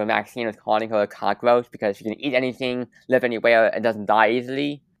argument where Maxine was calling her a cockroach because she can eat anything, live anywhere, and doesn't die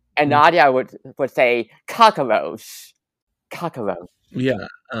easily. And Nadia would say cockroach. Yeah,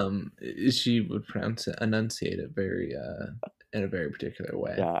 she would enunciate it very in a very particular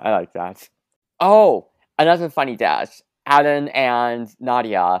way. Yeah, I like that. Oh, another funny death. Alan and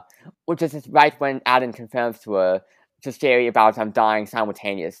Nadia, which is right when Alan confirms to her the theory about them dying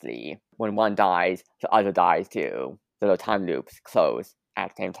simultaneously. When one dies, the other dies too. So the time loops close at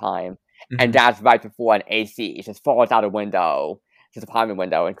the same time. And that's right before an AC just falls out a window, his apartment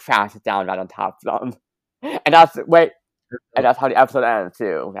window, and crashes down right on top of them. And that's how the episode ends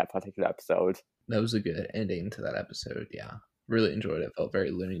too, that particular episode. That was a good ending to that episode, yeah. Really enjoyed it. Felt very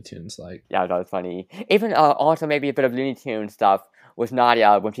Looney Tunes like. Yeah, that was funny. Even also maybe a bit of Looney Tunes stuff with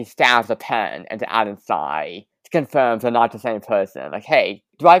Nadia when she stabs a pen into Alan's thigh to confirm they're not the same person. Like, hey,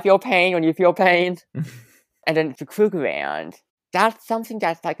 do I feel pain when you feel pain? And then the Krugerrand. That's something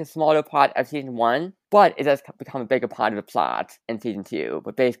that's like a smaller part of season 1, but it does become a bigger part of the plot in season 2.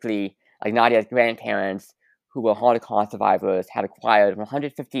 But basically, like Nadia's grandparents, who were Holocaust survivors, had acquired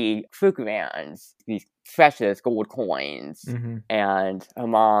 150 Krugerrands, these precious gold coins, and her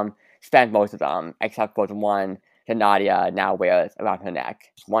mom spent most of them, except for the one that Nadia now wears around her neck.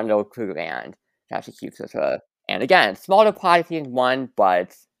 Just one little Krugerrand that she keeps with her. And again, smaller part of season 1,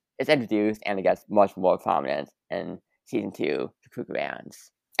 but it's introduced and it gets much more prominent in season 2, the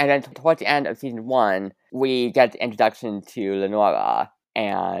Krugerrands. And then towards the end of season 1, we get the introduction to Lenora,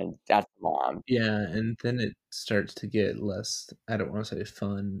 and that's the mom. Yeah, and then it starts to get less, I don't want to say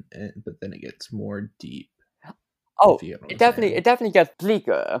fun, but then it gets more deep. Oh, it definitely gets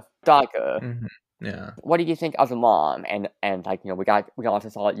bleaker, darker. Yeah. What do you think of the mom? And like, we also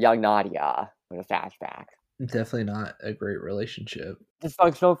saw young Nadia with a flashback. Definitely not a great relationship.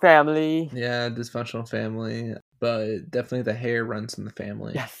 Dysfunctional family. Yeah, dysfunctional family, but definitely the hair runs in the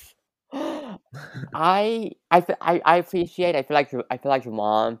family. Yes. I appreciate. I feel like the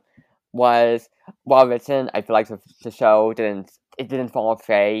mom was well written. I feel like the show didn't fall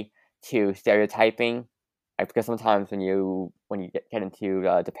prey to stereotyping. Because sometimes when you get into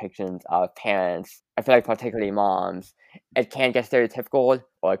depictions of parents, I feel like particularly moms, it can get stereotypical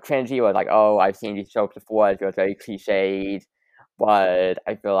or cringy, or like, oh, I've seen these shows before. It feels very cliched. But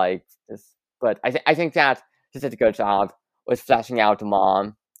I feel like I think that this did a good job with fleshing out the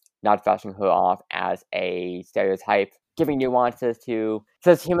mom, not fleshing her off as a stereotype, giving nuances to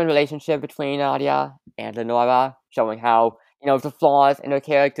this human relationship between Nadia and Lenora, showing how, the flaws in their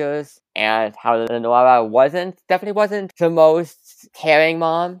characters, and how Lenora definitely wasn't the most caring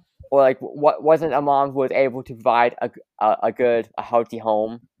mom, or like wasn't a mom who was able to provide a healthy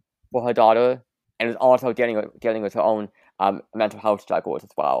home for her daughter, and was also dealing with her own mental health struggles as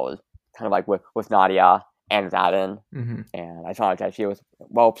well, kind of like with Nadia and with Alan. And I thought that she was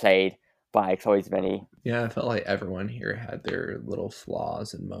well played by Chloe Sevigny. Yeah, I felt like everyone here had their little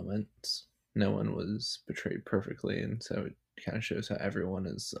flaws and moments. No one was portrayed perfectly, and so it kind of shows how everyone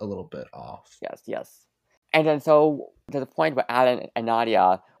is a little bit off. Yes. And then so to the point where Alan and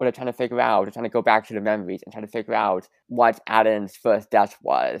Nadia were trying to go back to the memories and trying to figure out what Alan's first death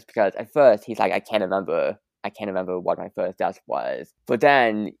was, because at first he's like, I can't remember what my first death was. But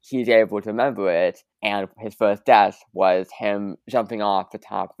then he's able to remember it, and his first death was him jumping off the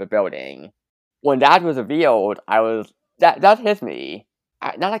top of the building. When that was revealed, that hit me.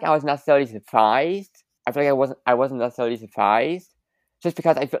 Not like I was necessarily surprised. I feel like I wasn't necessarily surprised, just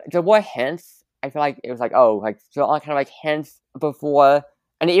because there were hints. I feel like it was like, oh, like there are kind of like hints before,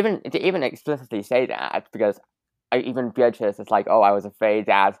 and they even explicitly say that, because even Beatrice is like, oh, I was afraid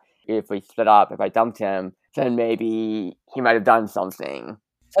that if we split up, if I dumped him, then maybe he might have done something.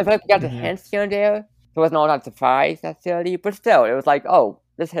 So I feel like we got the hints here and there. So I wasn't all that surprised necessarily, but still, it was like, oh,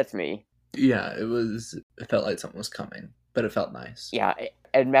 this hits me. Yeah, it felt like something was coming, but it felt nice. Yeah,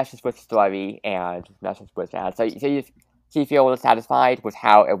 it meshes with the story and meshes with that. So you feel satisfied with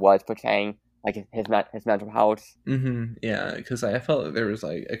how it was portraying like his mental health. Yeah, because I felt like there was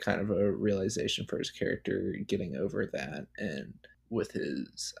like a kind of a realization for his character getting over that, and with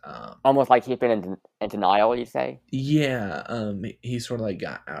his almost like he's been in denial, you say? Yeah, he sort of like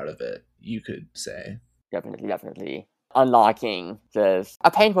got out of it, you could say. Definitely. Unlocking this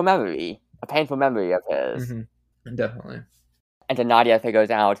a painful memory of his. Definitely. And then Nadia figures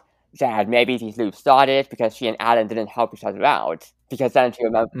out that maybe these loops started because she and Alan didn't help each other out. Because then she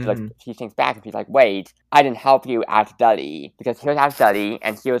remembers, like, she thinks back and she's like, wait, I didn't help you at the deli. Because he was at the deli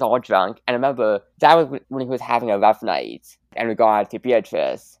and he was all drunk. And remember, that was when he was having a rough night in regard to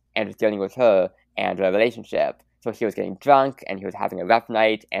Beatrice and was dealing with her and their relationship. So he was getting drunk and he was having a rough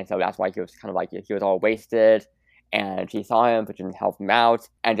night. And so that's why he was kind of like, he was all wasted. And she saw him, but didn't help him out.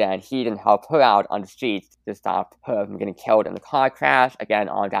 And then he didn't help her out on the streets to stop her from getting killed in the car crash, again,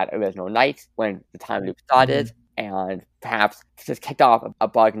 on that original night when the time loop started. And perhaps just kicked off a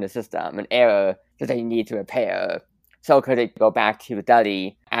bug in the system, an error that they need to repair. So could it go back to the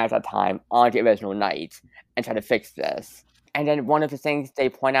deli at that time on the original night and try to fix this? And then one of the things they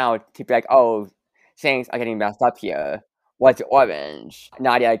point out to be like, oh, things are getting messed up here. Was the orange.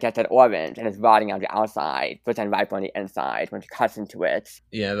 Nadia gets that orange and is rotting on the outside, but then ripe on the inside when she cuts into it.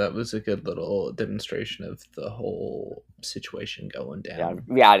 Yeah, that was a good little demonstration of the whole situation going down. Yeah,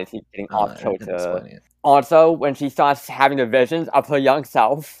 reality getting off kilter. Also, when she starts having the visions of her young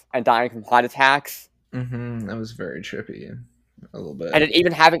self and dying from heart attacks. That was very trippy. A little bit. And then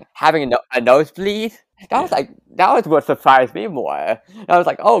even having a nosebleed. That was what surprised me more. I was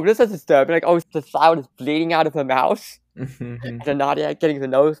like, oh, this is disturbing. Like, oh, the child is bleeding out of her mouth. And then Nadia getting the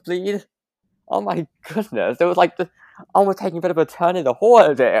nosebleed. Oh my goodness. It was like almost taking a bit of a turn in the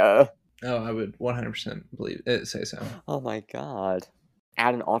horror there. Oh, I would 100% say so. Oh my god.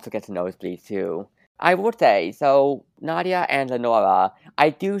 Adam also gets a nosebleed too. I would say, so Nadia and Lenora,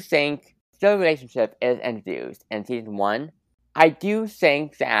 I do think their relationship is introduced in season 1. I do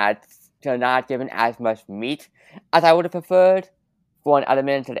think that they're not given as much meat as I would have preferred for an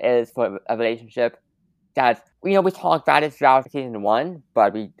element that is for a relationship that, we talk about it throughout season 1,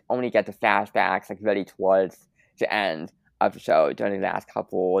 but we only get the flashbacks, like, really towards the end of the show during the last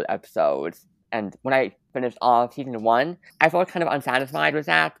couple episodes. And when I finished off season 1, I felt kind of unsatisfied with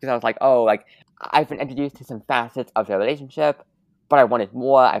that, because I was like, oh, like, I've been introduced to some facets of their relationship, but I wanted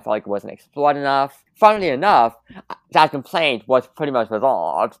more. I felt like it wasn't explored enough. Funnily enough, that complaint was pretty much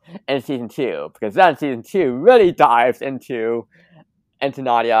resolved in season 2, because then season 2 really dives into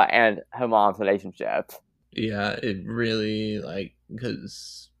Nadia and her mom's relationship. Yeah, it really, like,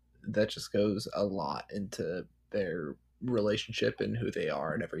 because that just goes a lot into their relationship and who they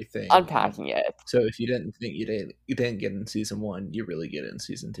are and everything. Unpacking it. So if you didn't think you didn't get it in season 1, you really get it in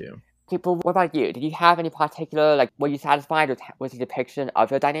season 2. People, what about you? Did you have any particular, like, were you satisfied with the depiction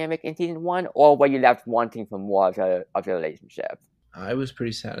of your dynamic in season 1, or were you left wanting for more of your relationship? I was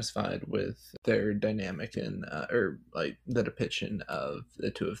pretty satisfied with their dynamic and, or like the depiction of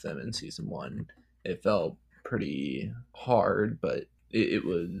the two of them in season 1. It felt pretty hard, but it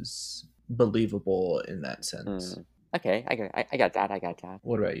was believable in that sense. Okay, I got that.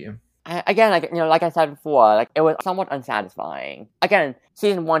 What about you? Again, like I said before, like, it was somewhat unsatisfying. Again,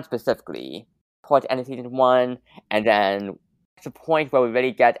 season 1 specifically, towards the end of season 1, and then to the point where we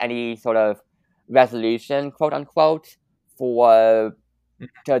really get any sort of resolution, quote unquote, for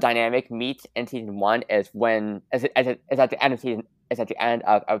the dynamic meet in season 1 is at the end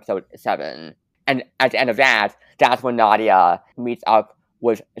of episode 7. And at the end of that, that's when Nadia meets up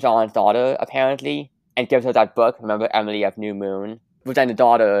with Jean's daughter, apparently, and gives her that book, remember, Emily of New Moon? But then the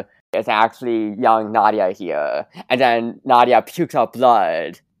daughter is actually young Nadia here. And then Nadia pukes out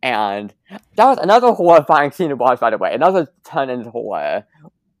blood. And that was another horrifying scene to watch, by the way. Another turn into horror.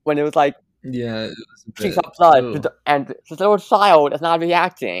 When it was like, yeah, it was pukes out blood, and this little child is not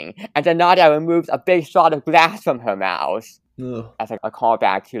reacting. And then Nadia removes a big shot of glass from her mouth. As like a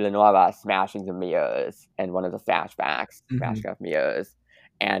callback to Lenora smashing the mirrors in one of the flashbacks, smashing of mirrors.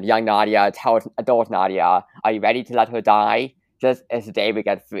 And young Nadia tells adult Nadia, are you ready to let her die? This is the day we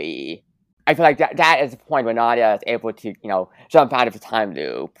get free. I feel like that is the point where Nadia is able to, jump out of the time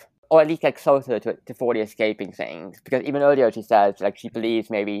loop. Or at least get closer to fully escaping things. Because even earlier she says, like, she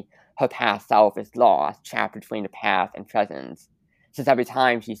believes maybe her past self is lost, trapped between the past and present. Since every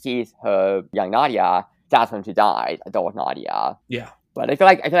time she sees her young Nadia, that's when she dies, adult Nadia. Yeah. But I feel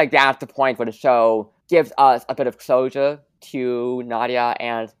like that's the point where the show gives us a bit of closure to Nadia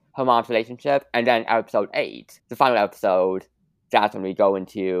and her mom's relationship. And then episode 8, the final episode, that's when we go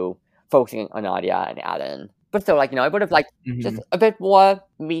into focusing on Nadia and Alan. But still, like, I would have liked just a bit more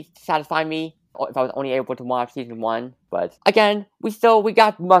meat to satisfy me if I was only able to watch season 1. But again, we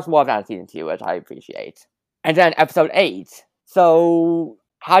got much more of that in season 2, which I appreciate. And then episode 8. So,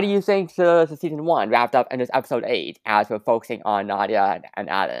 how do you think the season 1 wrapped up in this episode 8 as we're focusing on Nadia and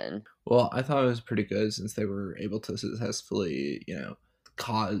Alan? Well, I thought it was pretty good since they were able to successfully,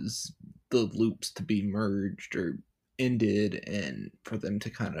 cause the loops to be merged or ended, and for them to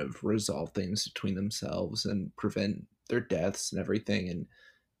kind of resolve things between themselves and prevent their deaths and everything. And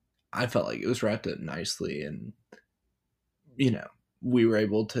I felt like it was wrapped up nicely, and we were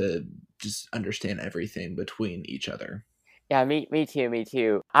able to just understand everything between each other. Yeah, me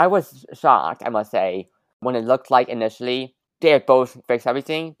too. I was shocked, I must say, when it looked like initially they had both fixed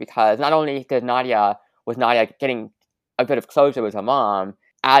everything, because not only was Nadia getting a bit of closure with her mom,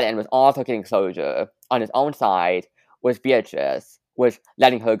 Alan was also getting closure on his own side with Beatrice, was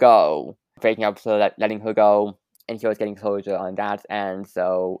letting her go, breaking up so that letting her go, and he was getting closure on that end.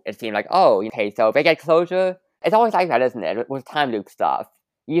 So it seemed like, oh, okay, so if they get closure, it's always like that, isn't it, with time loop stuff.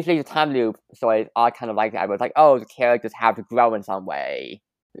 Usually the time loop stories are kind of like that, where it's like, oh, the characters have to grow in some way.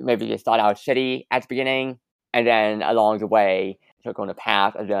 Maybe they start out shitty at the beginning, and then along the way, they're going to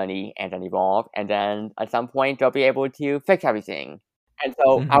pass a journey and then evolve, and then at some point, they'll be able to fix everything. And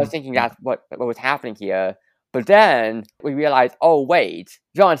so I was thinking that's what was happening here. But then we realized, oh, wait,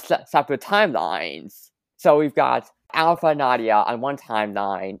 they're on separate timelines. So we've got Alpha Nadia on one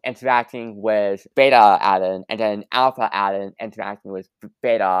timeline interacting with Beta Alan, and then Alpha Alan interacting with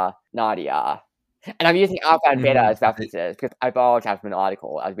Beta Nadia. And I'm using Alpha and Beta as references because I borrowed that from an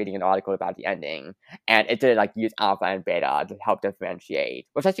article. I was reading an article about the ending, and it did use Alpha and Beta to help differentiate,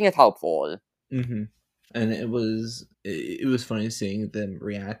 which I think is helpful. Mm-hmm. And it was funny seeing them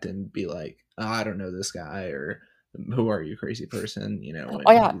react and be like, oh, I don't know this guy, or who are you, crazy person?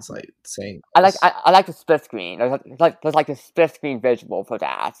 When he's saying this. I like the split screen. There's a split screen visual for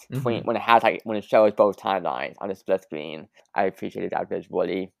that when it shows both timelines on the split screen. I appreciated that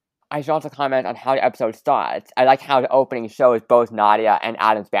visually. I should also comment on how the episode starts. I like how the opening shows both Nadia and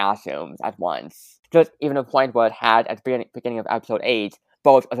Alan's bathrooms at once. Just even a point where it had at the beginning of episode 8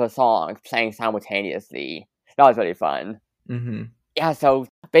 both of the songs playing simultaneously. That was really fun. Mm-hmm. Yeah, so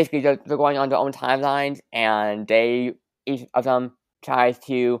basically they're going on their own timelines, and each of them tries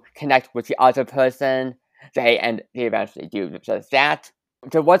to connect with the other person. They eventually do just that.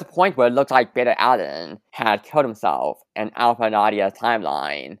 There was a point where it looked like Beta Alan had killed himself in Alpha Nadia's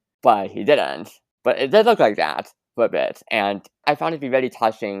timeline, but he didn't. But it did look like that for a bit, and I found it to be really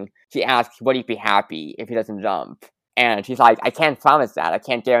touching. She asks, would he be happy if he doesn't jump? And she's like, I can't promise that. I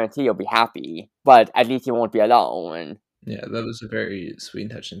can't guarantee you'll be happy, but at least you won't be alone. Yeah, that was a very sweet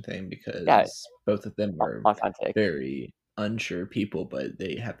and touching thing, because both of them are authentic, very unsure people, but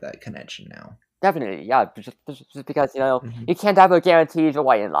they have that connection now. Definitely, yeah. Just because you can't ever guarantee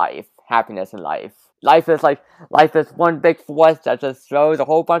joy in life, happiness in life. Life is one big force that just throws a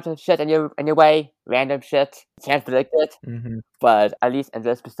whole bunch of shit in your way, random shit. You can't predict it. Mm-hmm. But at least in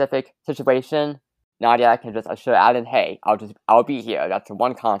this specific situation, Nadia can just assure Alan, hey, I'll be here. That's the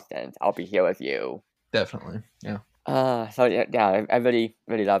one constant. I'll be here with you. Definitely, yeah. So yeah, I really,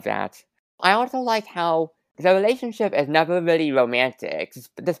 really love that. I also like how the relationship is never really romantic,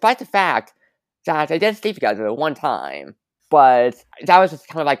 despite the fact that they did sleep together one time. But that was just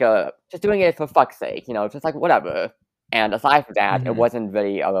kind of just doing it for fuck's sake, just like whatever. And aside from that, it wasn't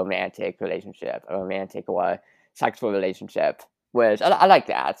really a romantic relationship, a romantic or sexual relationship, which I like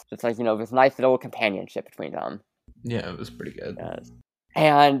that. Just this nice little companionship between them. Yeah, it was pretty good. Yes.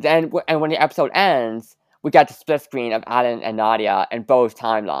 And when the episode ends, we got the split screen of Alan and Nadia in both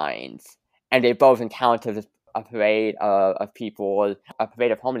timelines, and they both encounter a parade of people, a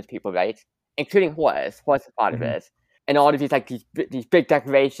parade of homeless people, right? Including Horace. Horace is part of it. And all of these big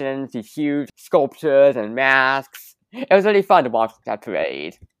decorations, these huge sculptures and masks. It was really fun to watch that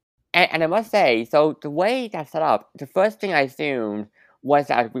parade. And I must say, so the way that's set up, the first thing I assumed was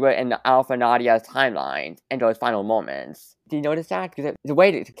that we were in the Alpha Nadia's timeline in those final moments. Do you notice that? Because the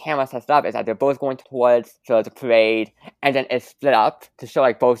way the camera sets up is that they're both going towards the parade, and then it's split up to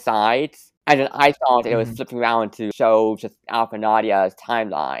show both sides. And then I thought it was flipping around to show just Alpha Nadia's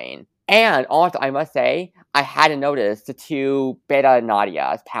timeline. And also, I must say, I hadn't noticed the two Beta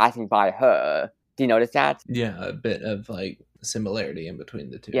Nadias passing by her. Do you notice that? Yeah, a bit of similarity in between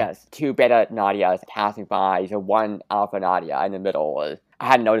the two. Yes, two Beta Nadias passing by, the one Alpha Nadia in the middle. I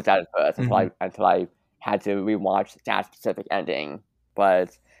hadn't noticed that at first until I had to rewatch that specific ending.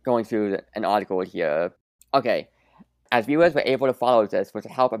 But going through an article here. Okay, as viewers were able to follow this with the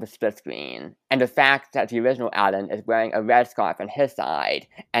help of a split screen, and the fact that the original Alan is wearing a red scarf on his side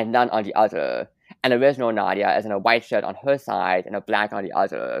and none on the other, and the original Nadia is in a white shirt on her side and a black on the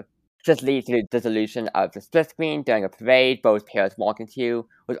other. This leads to the dissolution of the split screen during a parade both pairs walk into,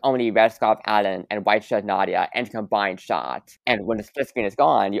 with only red scarf Alan and white shirt Nadia in a combined shot. And when the split screen is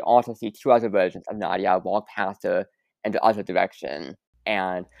gone, you also see two other versions of Nadia walk past her in the other direction.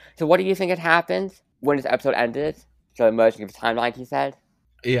 And so what do you think had happened when this episode ended? So the merging of the timeline, he said?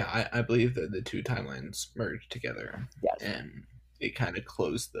 Yeah, I believe that the two timelines merged together. Yes. And it kind of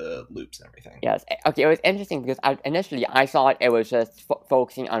closed the loops and everything. Yes. Okay, it was interesting because initially I thought it was just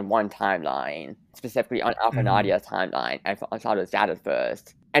focusing on one timeline, specifically on Alpha Nadia's timeline. I thought it was that at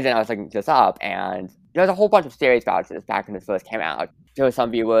first. And then I was looking this up, and there was a whole bunch of theories about this back when this first came out. There were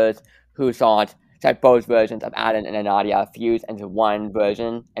some viewers who thought that both versions of Alan and Nadia fused into one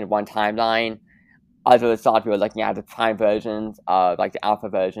version and one timeline. Others thought we were looking at the prime versions of, like, the alpha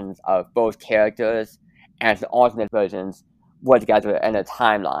versions of both characters, and the alternate versions were together in a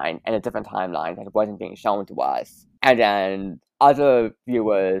timeline, in a different timeline that wasn't being shown to us. And then other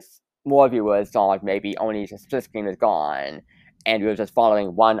viewers, more viewers, thought maybe only the split screen was gone, and we were just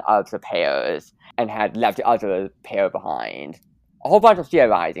following one of the pairs, and had left the other pair behind. A whole bunch of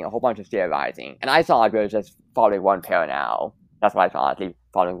theorizing, and I thought we were just following one pair now. That's what I thought,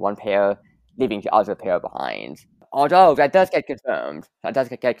 following one pair, leaving the other pair behind. Although, that does get confirmed.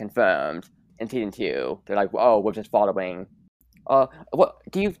 In season 2. They're like, oh, we're just following. What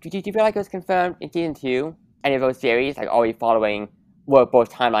do you feel like it was confirmed in season 2? Any of those theories? Like, are we following, were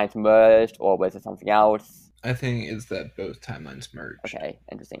both timelines merged, or was it something else? I think it's that both timelines merged. Okay,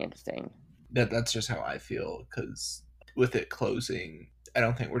 interesting. That's just how I feel, because with it closing, I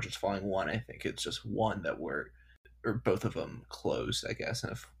don't think we're just following one. I think it's just one that or both of them closed, I guess.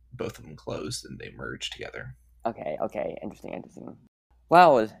 And if both of them closed, then they merged together. Okay, interesting.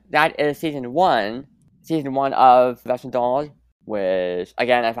 Well, that is season 1 of Russian Doll, which,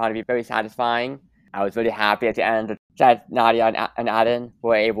 again, I found to be very satisfying. I was really happy at the end that Nadia and Alan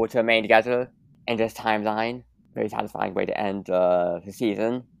were able to remain together in this timeline. Very satisfying way to end the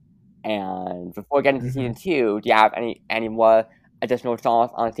season. And before getting to season 2, do you have any more additional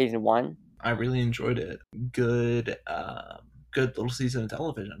thoughts on season 1? I really enjoyed it. Good little season of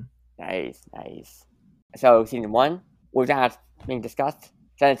television. Nice. So season 1, with that being discussed,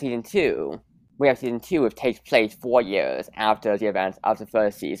 then season 2. We have season 2, which takes place 4 years after the events of the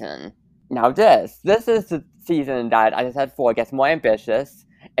first season. Now this is the season that, as I said before, gets more ambitious.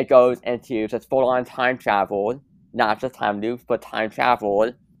 It goes into just full-on time travel, not just time loops, but time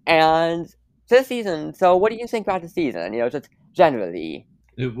travel. And this season, so what do you think about the season, just generally?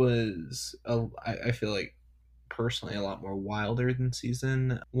 It was, I feel like, personally a lot more wilder than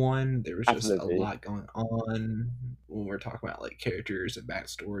season 1. There was just Absolutely. A lot going on when we're talking about, like, characters and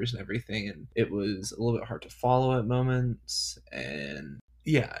backstories and everything, and it was a little bit hard to follow at moments, and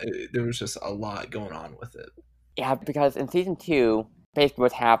yeah, there was just a lot going on with it. Yeah, because in season 2, basically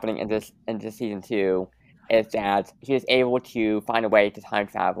what's happening in this season 2 is that she is able to find a way to time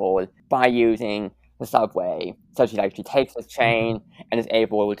travel by using the subway. So she takes this train and is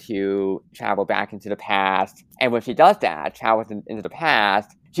able to travel back into the past. And when she does that, travels into the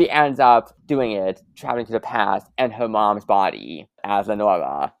past, she ends up doing it, traveling to the past, in her mom's body as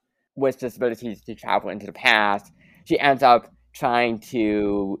Lenora. With this ability to travel into the past, she ends up trying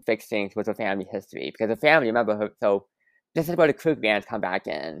to fix things with her family history. Because her family, remember, so this is where the Krugerrands come back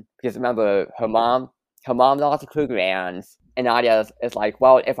in. Because remember, her mom lost the Krugerrands, and Nadia is like,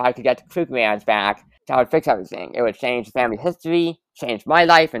 well, if I could get the Krugerrands back, that would fix everything. It would change family history, change my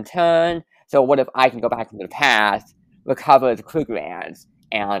life in turn. So what if I can go back into the past, recover the Krugerrands,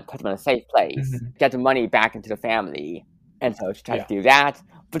 and put them in a safe place, get the money back into the family? And so she tries to do that.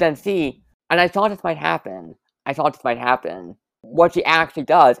 But then and I thought this might happen. What she actually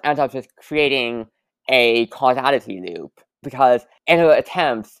does ends up just creating a causality loop. Because in her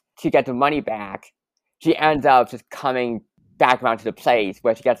attempts to get the money back, she ends up just coming back around to the place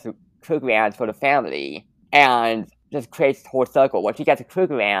where she gets the Krugerrands for the family, and just creates a whole circle where she gets the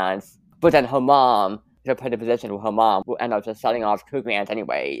Krugerrands, but then her mom, to put in a position where her mom will end up just selling off Krugerrands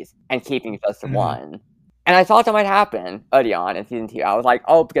anyways, and keeping just the one. And I thought that might happen early on in season 2. I was like,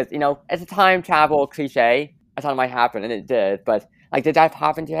 oh, because, it's a time travel cliche. I thought it might happen, and it did, but, did that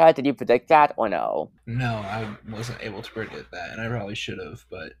pop into your head? Did you predict that, or no? No, I wasn't able to predict that, and I probably should have,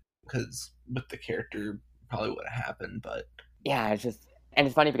 but, because with the character, probably would have happened, but... Yeah, and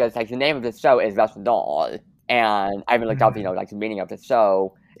it's funny because, the name of the show is Russian Doll, and I even looked up, the meaning of the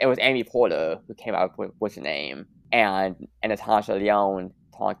show. It was Amy Poehler who came up with the name, and Natasha Lyonne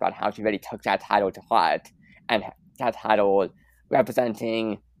talked about how she really took that title to heart, and that title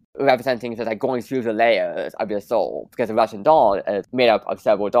representing just going through the layers of your soul, because the Russian Doll is made up of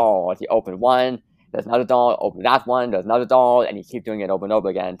several dolls. You open one, there's another door, open that one, there's another door, and you keep doing it over and over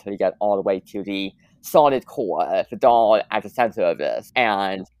again until you get all the way to the solid core, the door at the center of this.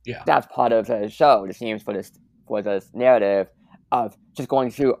 And that's part of the show, it seems, for this narrative of just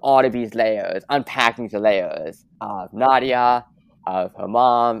going through all of these layers, unpacking the layers of Nadia, of her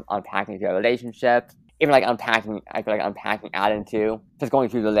mom, unpacking their relationship, even like unpacking Alan too, just going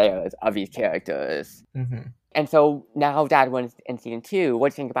through the layers of these characters. Mm-hmm. And so now that we're in season 2, what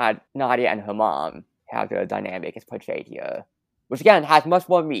do you think about Nadia and her mom, how their dynamic is portrayed here? Which again has much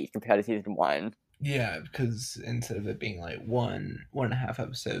more meat compared to season 1. Yeah, because instead of it being like one and a half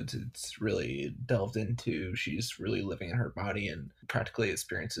episodes, it's really delved into, she's really living in her body and practically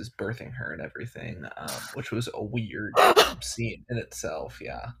experiences birthing her and everything, which was a weird scene in itself,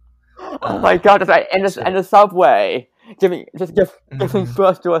 yeah. Oh my god, that's right. And the subway. Giving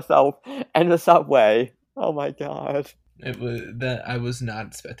birth to herself in the subway. Oh my god. It was that I was not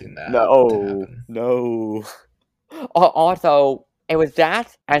expecting that. No. Also, it was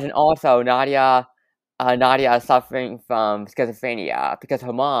that, and then also Nadia is suffering from schizophrenia because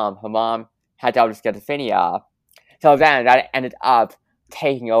her mom had dealt with schizophrenia. So then that ended up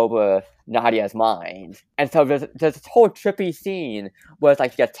taking over Nadia's mind. And so there's this whole trippy scene where it's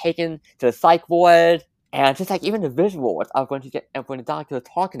like she gets taken to the psych ward, and just like even the visuals of when the doctor is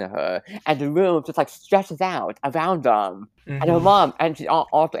talking to her, and the room just like stretches out around them. Mm-hmm. And her mom, and she's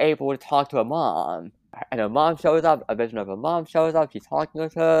also able to talk to her mom. And her mom shows up, a vision of her mom shows up, she's talking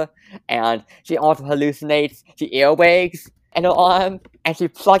with her, and she also hallucinates, she earwigs in her arm, and she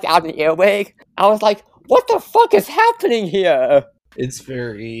plucked out an earwig. I was like, what the fuck is happening here? It's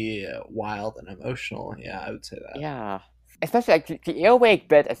very wild and emotional, yeah, I would say that. Yeah. Especially like the earwig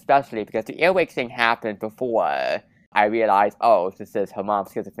bit, especially because the earwig thing happened before I realized, oh, this is her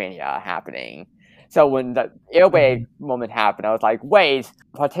mom's schizophrenia happening. So when the earwig moment happened, I was like, wait,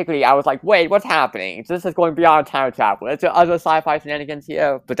 what's happening? This is going beyond time travel. Is there other sci-fi shenanigans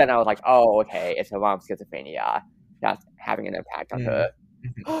here? But then I was like, oh, okay, it's her mom's schizophrenia. That's having an impact on her.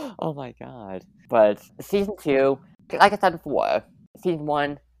 Oh my god. But season 2, like I said before, season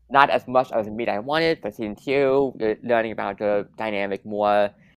 1, not as much as the meat I wanted, but season 2, you're learning about the dynamic more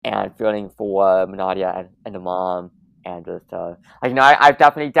and feeling for Nadia and the mom. And just, I've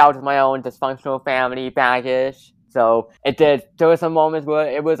definitely dealt with my own dysfunctional family baggage. So there were some moments where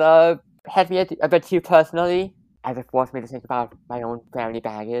it was hit me a bit too personally, as it forced me to think about my own family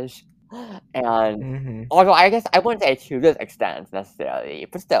baggage. And although I guess I wouldn't say to this extent necessarily,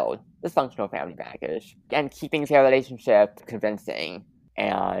 but still, dysfunctional family baggage. And keeping their relationship convincing.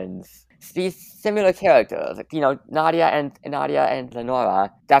 And these similar characters, Nadia and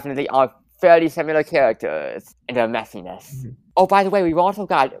Lenora definitely are fairly similar characters in their messiness. Oh, by the way, we've got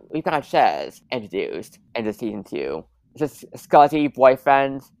Shez introduced into season 2. Just scuzzy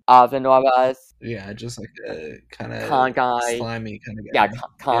boyfriend of Lenora's. Yeah, just like a kind of con guy, slimy kind of guy. Yeah,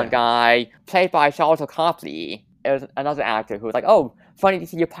 con guy, played by Charles Copley. It was another actor who was like, oh, funny to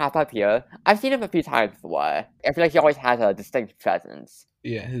see you pop up here. I've seen him a few times before. I feel like he always has a distinct presence.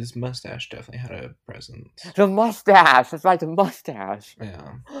 Yeah, his mustache definitely had a presence. The mustache! That's right, the mustache!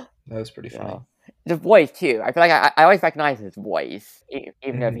 Yeah, that was pretty funny. The voice, too. I feel like I always recognize his voice.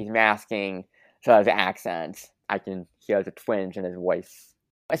 Even if he's masking sort of the accent, I can hear the twinge in his voice.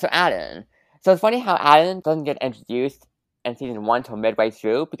 So Alan. So it's funny how Alan doesn't get introduced in season 1 till midway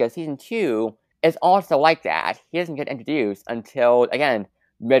through, because season 2 is also like that. He doesn't get introduced until, again,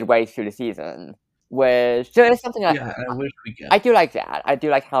 midway through the season. Which there is something I wish we get. I do like that. I do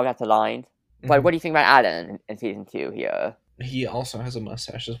like how that's aligned. But what do you think about Alan in season 2 here? He also has a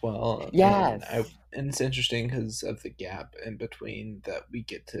mustache as well. Yes. And it's interesting because of the gap in between that we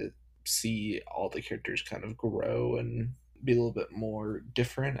get to see all the characters kind of grow and be a little bit more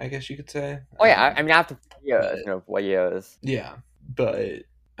different, I guess you could say. Oh yeah, I mean after 4 years. Yeah, but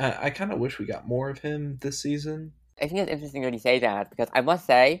I kind of wish we got more of him this season. I think it's interesting when you say that, because I must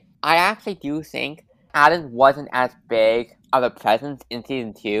say, I actually do think Alan wasn't as big of a presence in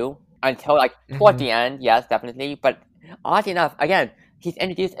season 2 until toward the end, yes, definitely. But oddly enough, again, he's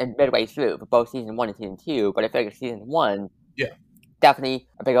introduced in midway through for both season 1 and season 2. But I feel like season 1, definitely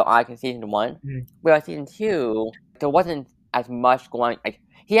a bigger arc in season 1. Whereas season 2, there wasn't as much going.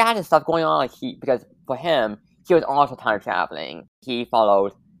 He had his stuff going on, because for him, he was also time traveling. He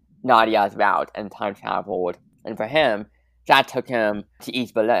followed Nadia's route and time traveled. And for him, that took him to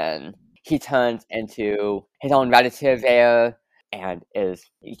East Berlin. He turns into his own relative there and is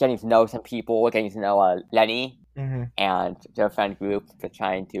getting to know some people, getting to know Lenny and their friend group. They're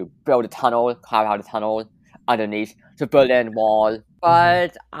trying to build a tunnel, carve out a tunnel underneath the Berlin Wall.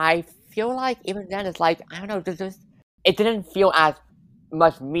 But I feel like even then it's I don't know, it didn't feel as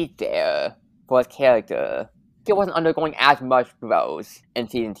much meat there for his character. He wasn't undergoing as much growth in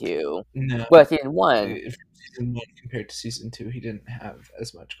season 2. No. But season 1... Season 1 compared to season 2, he didn't have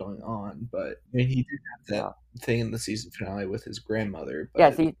as much going on, but I mean, he did have that thing in the season finale with his grandmother. But,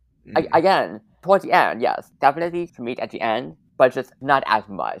 yeah, see, again, towards the end, yes, definitely to meet at the end, but just not as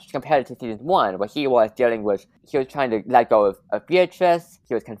much compared to season 1, where he was trying to let go of Beatrice,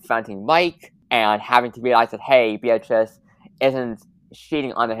 he was confronting Mike, and having to realize that, hey, Beatrice isn't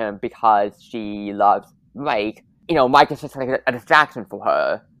cheating on him because she loves Mike. You know, Mike is just like a distraction for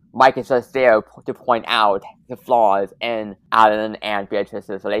her. Mike is just there to point out the flaws in Alan and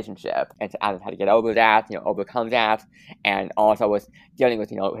Beatrice's relationship. And so Alan had to get over that, overcome that, and also was dealing with,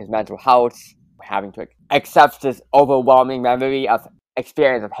 his mental health, having to accept this overwhelming memory of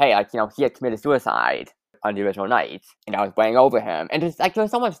experience of, hey, he had committed suicide on the original night, and I was weighing over him. And just, there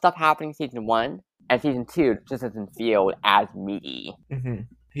was so much stuff happening in season 1, and season 2 just doesn't feel as meaty. Mm-hmm.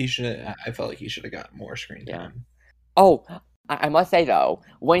 I felt like he should have got more screen time. Yeah. Oh, I must say, though,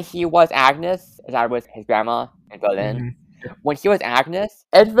 when he was Agnes, that was his grandma in Berlin, when he was Agnes,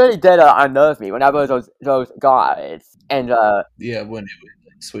 it really did unnerve me whenever those guards and... yeah, when it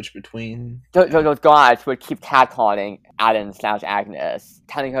would switch between... Those guards would keep catcalling Alan/Agnes,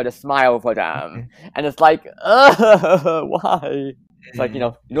 telling her to smile for them. And it's like, why? It's like,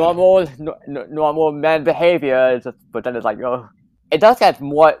 normal men behavior, but then it's like, oh. It does get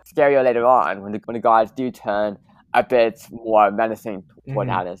more scarier later on when the guards do turn a bit more menacing toward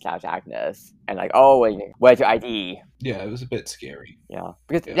Alan/Agnes. And like, oh, where's your ID? Yeah, it was a bit scary. Yeah.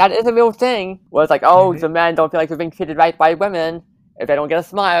 Because that is a real thing, where it's like, oh, the men don't feel like they're being treated right by women. If they don't get a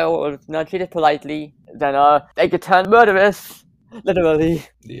smile or not treated politely, then they could turn murderous. Literally.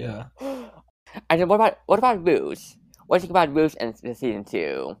 Yeah. And then what about Ruth? What do you think about Ruth in season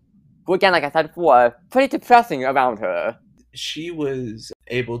 2? Who, again, like I said before, pretty depressing around her. She was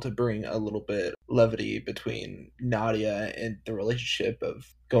able to bring a little bit levity between Nadia and the relationship of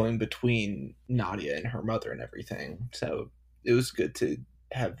going between Nadia and her mother and everything. So it was good to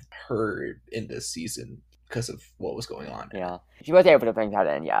have her in this season because of what was going on. Yeah, she was able to bring that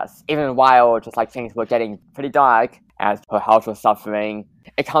in, yes. Even while just like things were getting pretty dark as her health was suffering,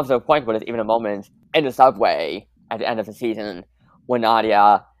 it comes to a point where there's even a moment in the subway at the end of the season when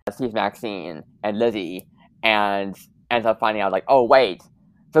Nadia sees Maxine and Lizzie and ends up finding out, like, oh, wait,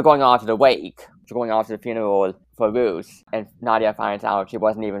 they're going off to the wake. They're going off to the funeral for Ruth. And Nadia finds out she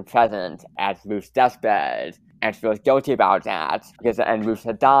wasn't even present at Ruth's deathbed. And she feels guilty about that. And Ruth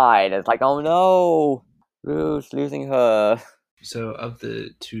had died. It's like, oh no, Ruth, losing her. So, of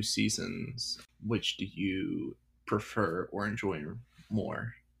the 2 seasons, which do you prefer or enjoy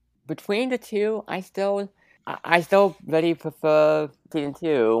more? Between the 2, I still really prefer season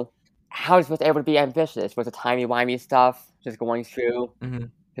 2. How was able to be ambitious with the timey-wimey stuff, just going through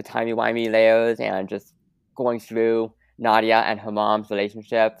the timey-wimey layers and just going through Nadia and her mom's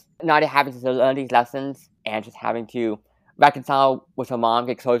relationship. Nadia having to learn these lessons and just having to reconcile with her mom,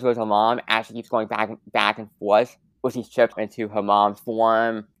 get closer with her mom as she keeps going back and forth with these trips into her mom's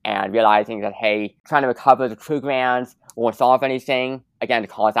form and realizing that, hey, trying to recover the Krugmans won't solve anything. Again, the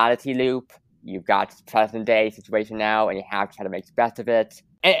causality loop. You've got this present-day situation now, and you have to try to make the best of it.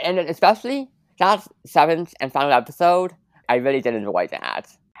 And especially that 7th and final episode, I really did enjoy that.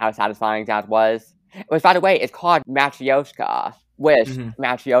 How satisfying that was. Which, by the way, it's called Matryoshka. Which,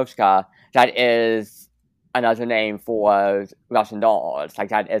 Matryoshka, that is another name for Russian dolls. Like,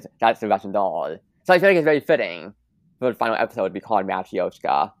 that's the Russian doll. So I feel like it's very fitting for the final episode to be called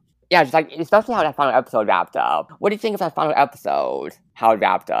Matryoshka. Yeah, just like, especially how that final episode wrapped up. What do you think of that final episode? How it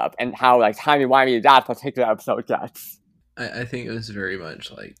wrapped up, and how, like, timey-wimey that particular episode gets? I think it was very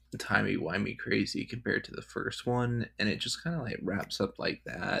much like timey-wimey crazy compared to the first one, and it just kind of like wraps up like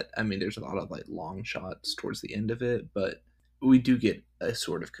that. I mean, there's a lot of like long shots towards the end of it, but we do get a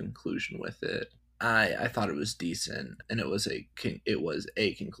sort of conclusion with it. I thought it was decent, and it was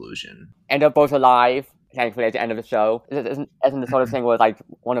a conclusion. And they're both alive, thankfully, at the end of the show. Isn't the sort of thing where like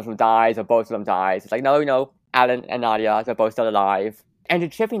one of them dies or both of them dies? It's like, no, Alan and Nadia, they're both still alive. And the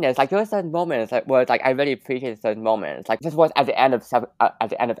trippiness, like, there were certain moments where, like, I really appreciated certain moments. Like, this was at the end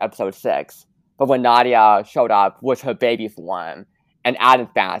of episode 6, but when Nadia showed up with her baby form in Alan's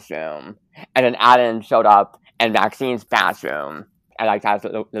bathroom, and then Alan showed up in Maxine's bathroom, and, like, that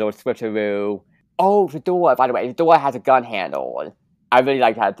little switcheroo. Oh, the door, by the way, the door has a gun handle. I really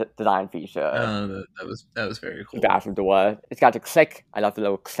like that design feature. That was very cool. The bathroom door. It's got the click. I love the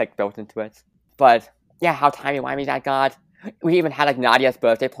little click built into it. But, yeah, how timey-wimey that got. We even had, like, Nadia's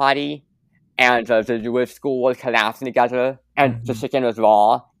birthday party, and the Jewish school was collapsing together, and the chicken was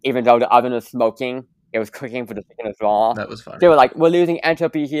raw, even though the oven was smoking. It was cooking, but the chicken was raw. That was fun. They were like, we're losing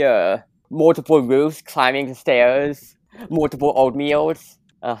entropy here. multiple roofs, climbing the stairs, multiple oatmeals.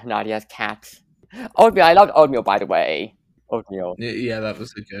 Nadia's cat. Oatmeal, I loved oatmeal, by the way. Oatmeal. Yeah, that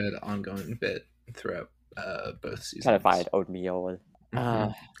was a good ongoing bit throughout both seasons. Trying to find oatmeal.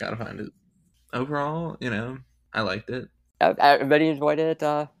 Gotta find it. Overall, I liked it. I really enjoyed it.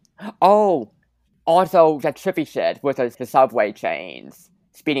 Also that trippy shit with the subway chains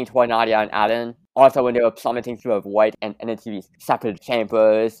speeding toward Nadia and Alan. Also when they were plummeting through a void and into these separate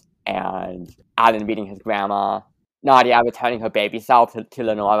chambers, and Alan meeting his grandma. Nadia returning her baby self to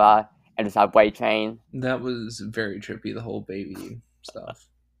Lenora and the subway train. That was very trippy, the whole baby stuff.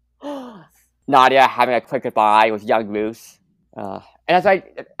 Nadia having a quick goodbye with young Moose. And that's right,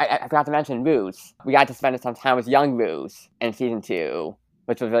 I forgot to mention Moose. We got to spend some time with young Moose in season 2,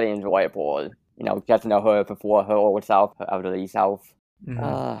 which was really enjoyable. Get to know her before her old self, her elderly self.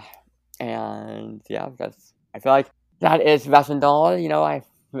 And yeah, I feel like that is Russian Doll. I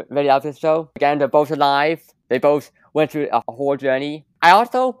really love this show. Again, they're both alive. They both went through a whole journey. I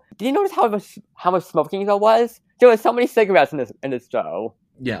also, did you notice how much smoking there was? There were so many cigarettes in this show.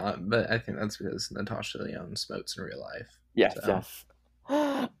 Yeah, but I think that's because Natasha Lyonne smokes in real life. Yes, so.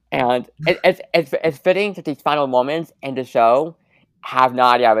 Yes. And it's fitting that these final moments in the show have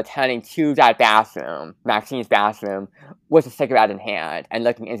Nadia returning to that bathroom, Maxine's bathroom, with a cigarette in hand and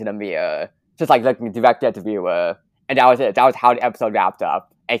looking into the mirror, just like looking directly at the viewer. And that was it. That was how the episode wrapped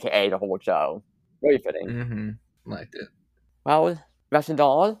up, aka the whole show. Very fitting. Liked it. Well, Russian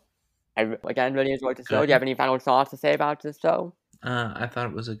Doll, I again really enjoyed the show. Do you have any final thoughts to say about this show? I thought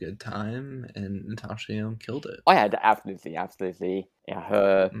it was a good time, and Natasha Lyonne killed it. Oh yeah, absolutely. Yeah,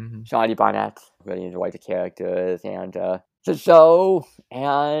 her, Shawnee Barnett, really enjoyed the characters and the show,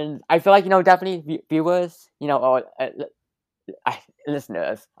 and I feel like definitely viewers,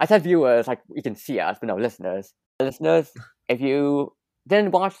 listeners. I said viewers, like you can see us, but no, listeners. Listeners, if you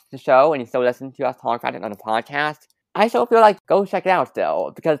didn't watch the show and you still listen to us talk about it on a podcast, I still feel like go check it out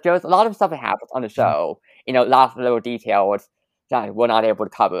still, because there's a lot of stuff that happens on the show. Lots of little details that we're not able to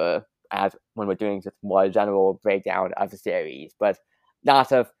cover as when we're doing just more general breakdown of the series. But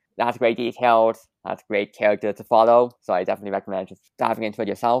lots of great details, lots of great characters to follow. So I definitely recommend just diving into it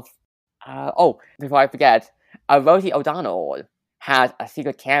yourself. Before I forget, Rosie O'Donnell has a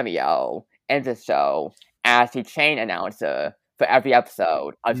secret cameo in the show as the train announcer for every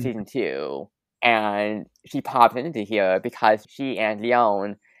episode of season 2. And she popped into here because she and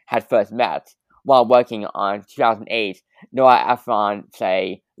Lyonne had first met while working on 2008 Nora Ephron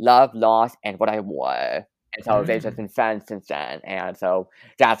play Love, Loss, and What I Wore. And so they've just been friends since then. And so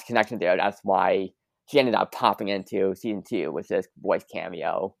that's the connection there. That's why she ended up popping into season 2 with this voice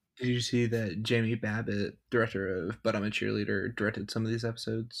cameo. Did you see that Jamie Babbitt, director of But I'm a Cheerleader, directed some of these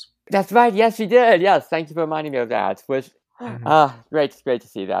episodes? That's right. Yes, she did. Yes, thank you for reminding me of that. Which, great to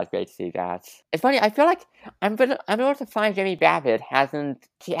see that. Great to see that. It's funny. I feel like I'm able to find Jamie Babbitt hasn't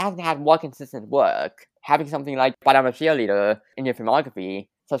had more consistent work. Having something like But I'm a Cheerleader in your filmography,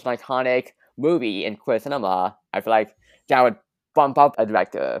 such an iconic movie in queer cinema, I feel like that would bump up a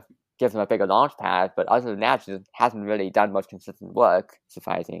director, gives him a bigger launch pad. But other than that, she just hasn't really done much consistent work.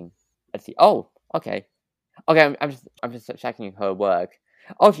 Surprising. Let's see. Oh, okay. I'm just checking her work.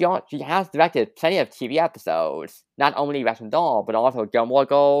 Oh, she has directed plenty of TV episodes. Not only Russian Doll, but also Gilmore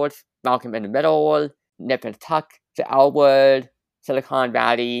Girls, Malcolm in the Middle, Nip and Tuck, The L Word, Silicon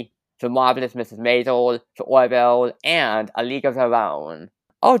Valley, The Marvelous Mrs. Maisel, The Orville, and A League of Their Own.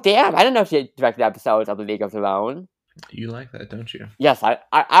 Oh damn! I didn't know she directed episodes of A League of Their Own. You like that, don't you? Yes,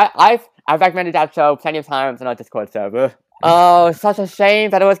 I've recommended that show plenty of times on our Discord server. Oh, such a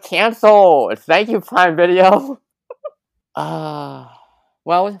shame that it was canceled. Thank you, Prime Video.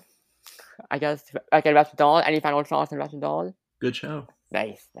 Well, I guess Russian Doll. Any final thoughts on Russian Doll? Good show.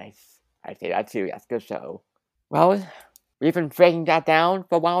 Nice. I'd say that too. Yes, good show. Well, we've been breaking that down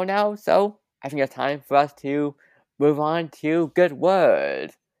for a while now, so I think it's time for us to move on to Good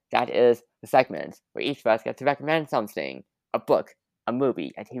Word. That is the segment where each of us gets to recommend something: a book, a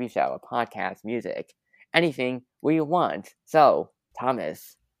movie, a TV show, a podcast, music, anything we want. So,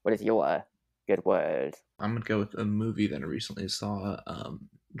 Thomas, what is your Good Word? I'm gonna go with a movie that I recently saw.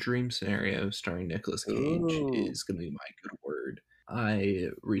 Dream Scenario, starring Nicolas Cage, is gonna be my Good Word. I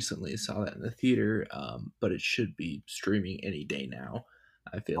recently saw that in the theater, but it should be streaming any day now.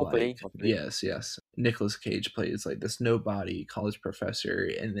 I feel hopefully. Yes. Nicolas Cage plays like this nobody college professor,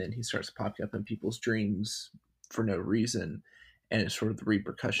 and then he starts popping up in people's dreams for no reason, and it's sort of the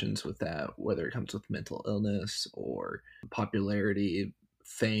repercussions with that, whether it comes with mental illness or popularity,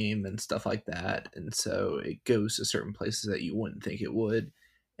 fame, and stuff like that. And so it goes to certain places that you wouldn't think it would,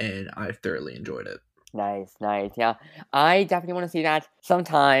 and I thoroughly enjoyed it. Nice. Yeah, I definitely want to see that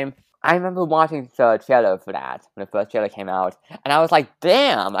sometime. I remember watching the trailer for that when the first trailer came out, and I was like,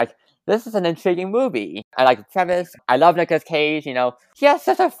 damn, like, this is an intriguing movie. I like the premise. I love Nicolas Cage, you know. He has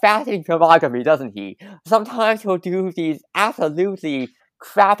such a fascinating filmography, doesn't he? Sometimes he'll do these absolutely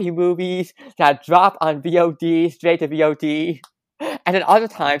crappy movies that drop on VOD, straight to VOD. And then other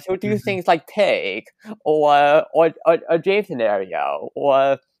times he'll do things like Pig, or Dream Scenario,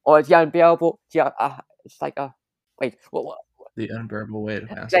 or The Unbearable. It's like wait, what? The Unbearable Weight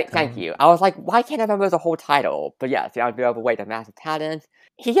of Massive Talent. Thank you. I was like, why can't I remember the whole title? But yes, The Unbearable Weight of Massive Talent.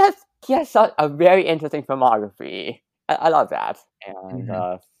 He has such a very interesting filmography. I love that. And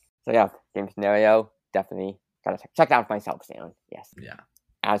so yeah, Dream Scenario, definitely gotta check it out for myself soon. Yes. Yeah.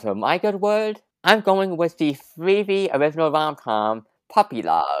 As for my good word, I'm going with the Freebie original rom-com Puppy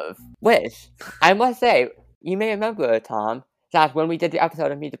Love, which I must say, you may remember, Tom, that when we did the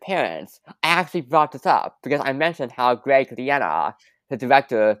episode of Meet the Parents, I actually brought this up because I mentioned how Greg Liena, the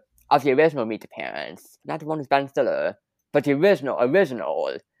director of the original Meet the Parents, not the one who's Ben Stiller, but the original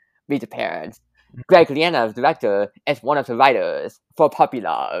Meet the Parents, Greg Liena, the director, is one of the writers for Puppy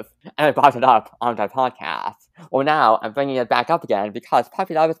Love, and I brought it up on that podcast. Well, now I'm bringing it back up again because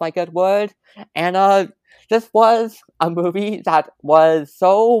Puppy Love is my good word, and this was a movie that was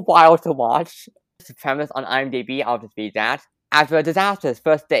so wild to watch. The premise on IMDb, I'll just read that. After a disastrous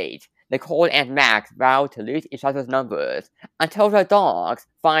first date, Nicole and Max vow to lose each other's numbers until their dogs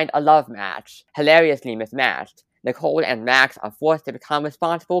find a love match. Hilariously mismatched, Nicole and Max are forced to become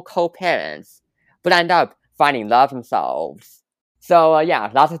responsible co-parents, but end up finding love themselves. So yeah,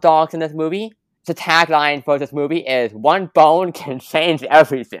 lots of dogs in this movie. The tagline for this movie is "One bone can change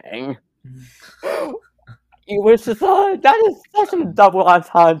everything." Which is that is such a double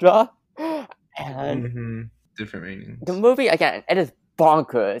entendre. And different meanings. The movie, again, it is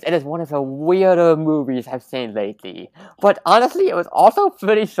bonkers. It is one of the weirder movies I've seen lately. But honestly, it was also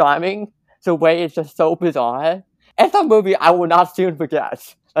pretty charming. The way it's just so bizarre. It's a movie I will not soon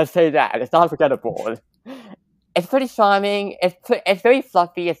forget. Let's say that. It's not forgettable. It's pretty charming. It's very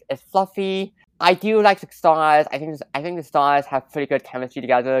fluffy. It's fluffy. I do like the stars. I think the stars have pretty good chemistry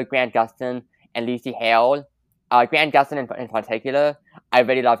together. Grant Gustin and Lucy Hale. Grant Gustin in particular, I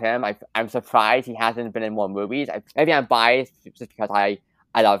really love him. I'm surprised he hasn't been in more movies. Maybe I'm biased just because I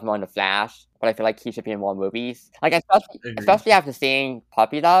love him on The Flash, but I feel like he should be in more movies. Like especially after seeing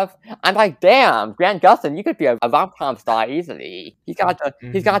Puppy Love, I'm like, damn, Grant Gustin, you could be a rom-com star easily. He's got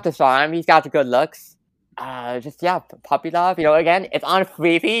the charm, he's got the good looks. Puppy Love. You know, again, it's on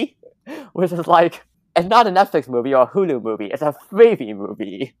Freebie, which is like, it's not a Netflix movie or a Hulu movie. It's a Freebie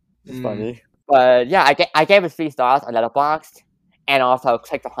movie. It's funny. But yeah, I gave it 3 stars on Letterboxd, and also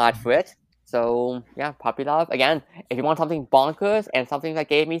clicked hard for it. So yeah, Puppy Love. Again, if you want something bonkers and something that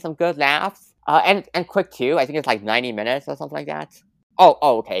gave me some good laughs, and quick too, I think it's like 90 minutes or something like that. Oh,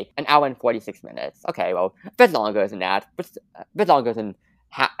 okay, an hour and 46 minutes. Okay, well, a bit longer than that, but a bit longer than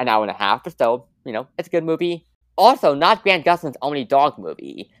an hour and a half, but still, you know, it's a good movie. Also, not Grant Gustin's only dog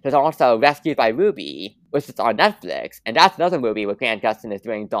movie. There's also Rescued by Ruby, which is on Netflix, and that's another movie where Grant Gustin is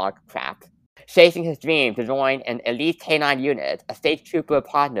doing dog crap. Chasing his dream to join an elite canine unit, a state trooper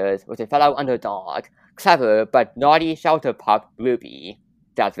partners with a fellow underdog, clever but naughty shelter pup Ruby.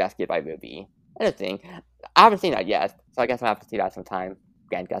 That's Rescued by Ruby. Interesting. I haven't seen that yet, so I guess I'll have to see that sometime.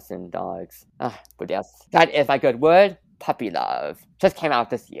 Grant Gustin dogs. But yes, that is my good word, Puppy Love. Just came out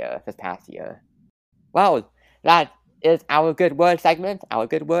this past year. Well, that is our good word segment, our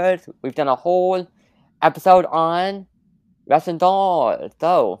good words. We've done a whole episode on Russian dolls.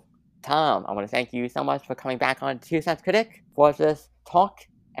 So, Tom, I want to thank you so much for coming back on 2 Cents Critic for this talk.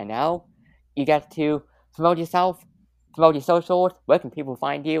 And now you get to promote yourself, promote your socials. Where can people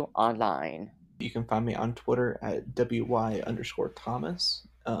find you online? You can find me on Twitter at WY_Thomas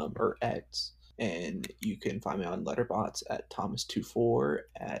or X. And you can find me on Letterboxd at Thomas24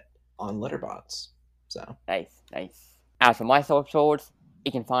 on Letterboxd. So nice. As for my socials,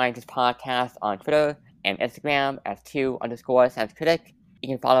 you can find this podcast on Twitter and Instagram as 2_Cents Critic. You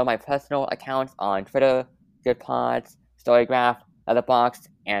can follow my personal accounts on Twitter, GoodPods, Storygraph, Letterboxd,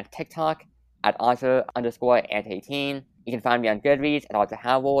 and TikTok at Arthur_Ant18. You can find me on Goodreads at Arthur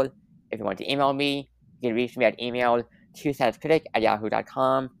Howell. If you want to email me, you can reach me at email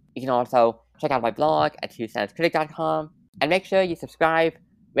 2centscritic@yahoo.com. You can also check out my blog at 2centscritic.com. And make sure you subscribe,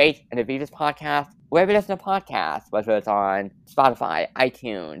 rate, and review this podcast wherever you listen to podcasts, whether it's on Spotify,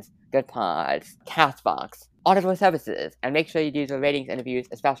 iTunes, GoodPods, CastBox, all of those services. And make sure you do the ratings and reviews,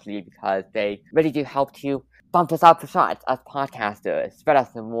 especially because they really do help to bump us up the charts as podcasters, spread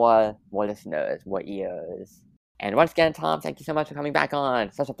us to more listeners, more ears. And once again, Tom, thank you so much for coming back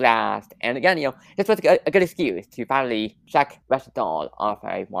on. Such a blast. And again, this was a good excuse to finally check Russian Doll off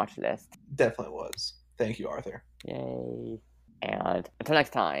our watch list. Definitely was. Thank you, Arthur. Yay. And until next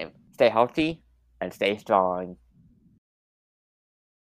time, stay healthy and stay strong.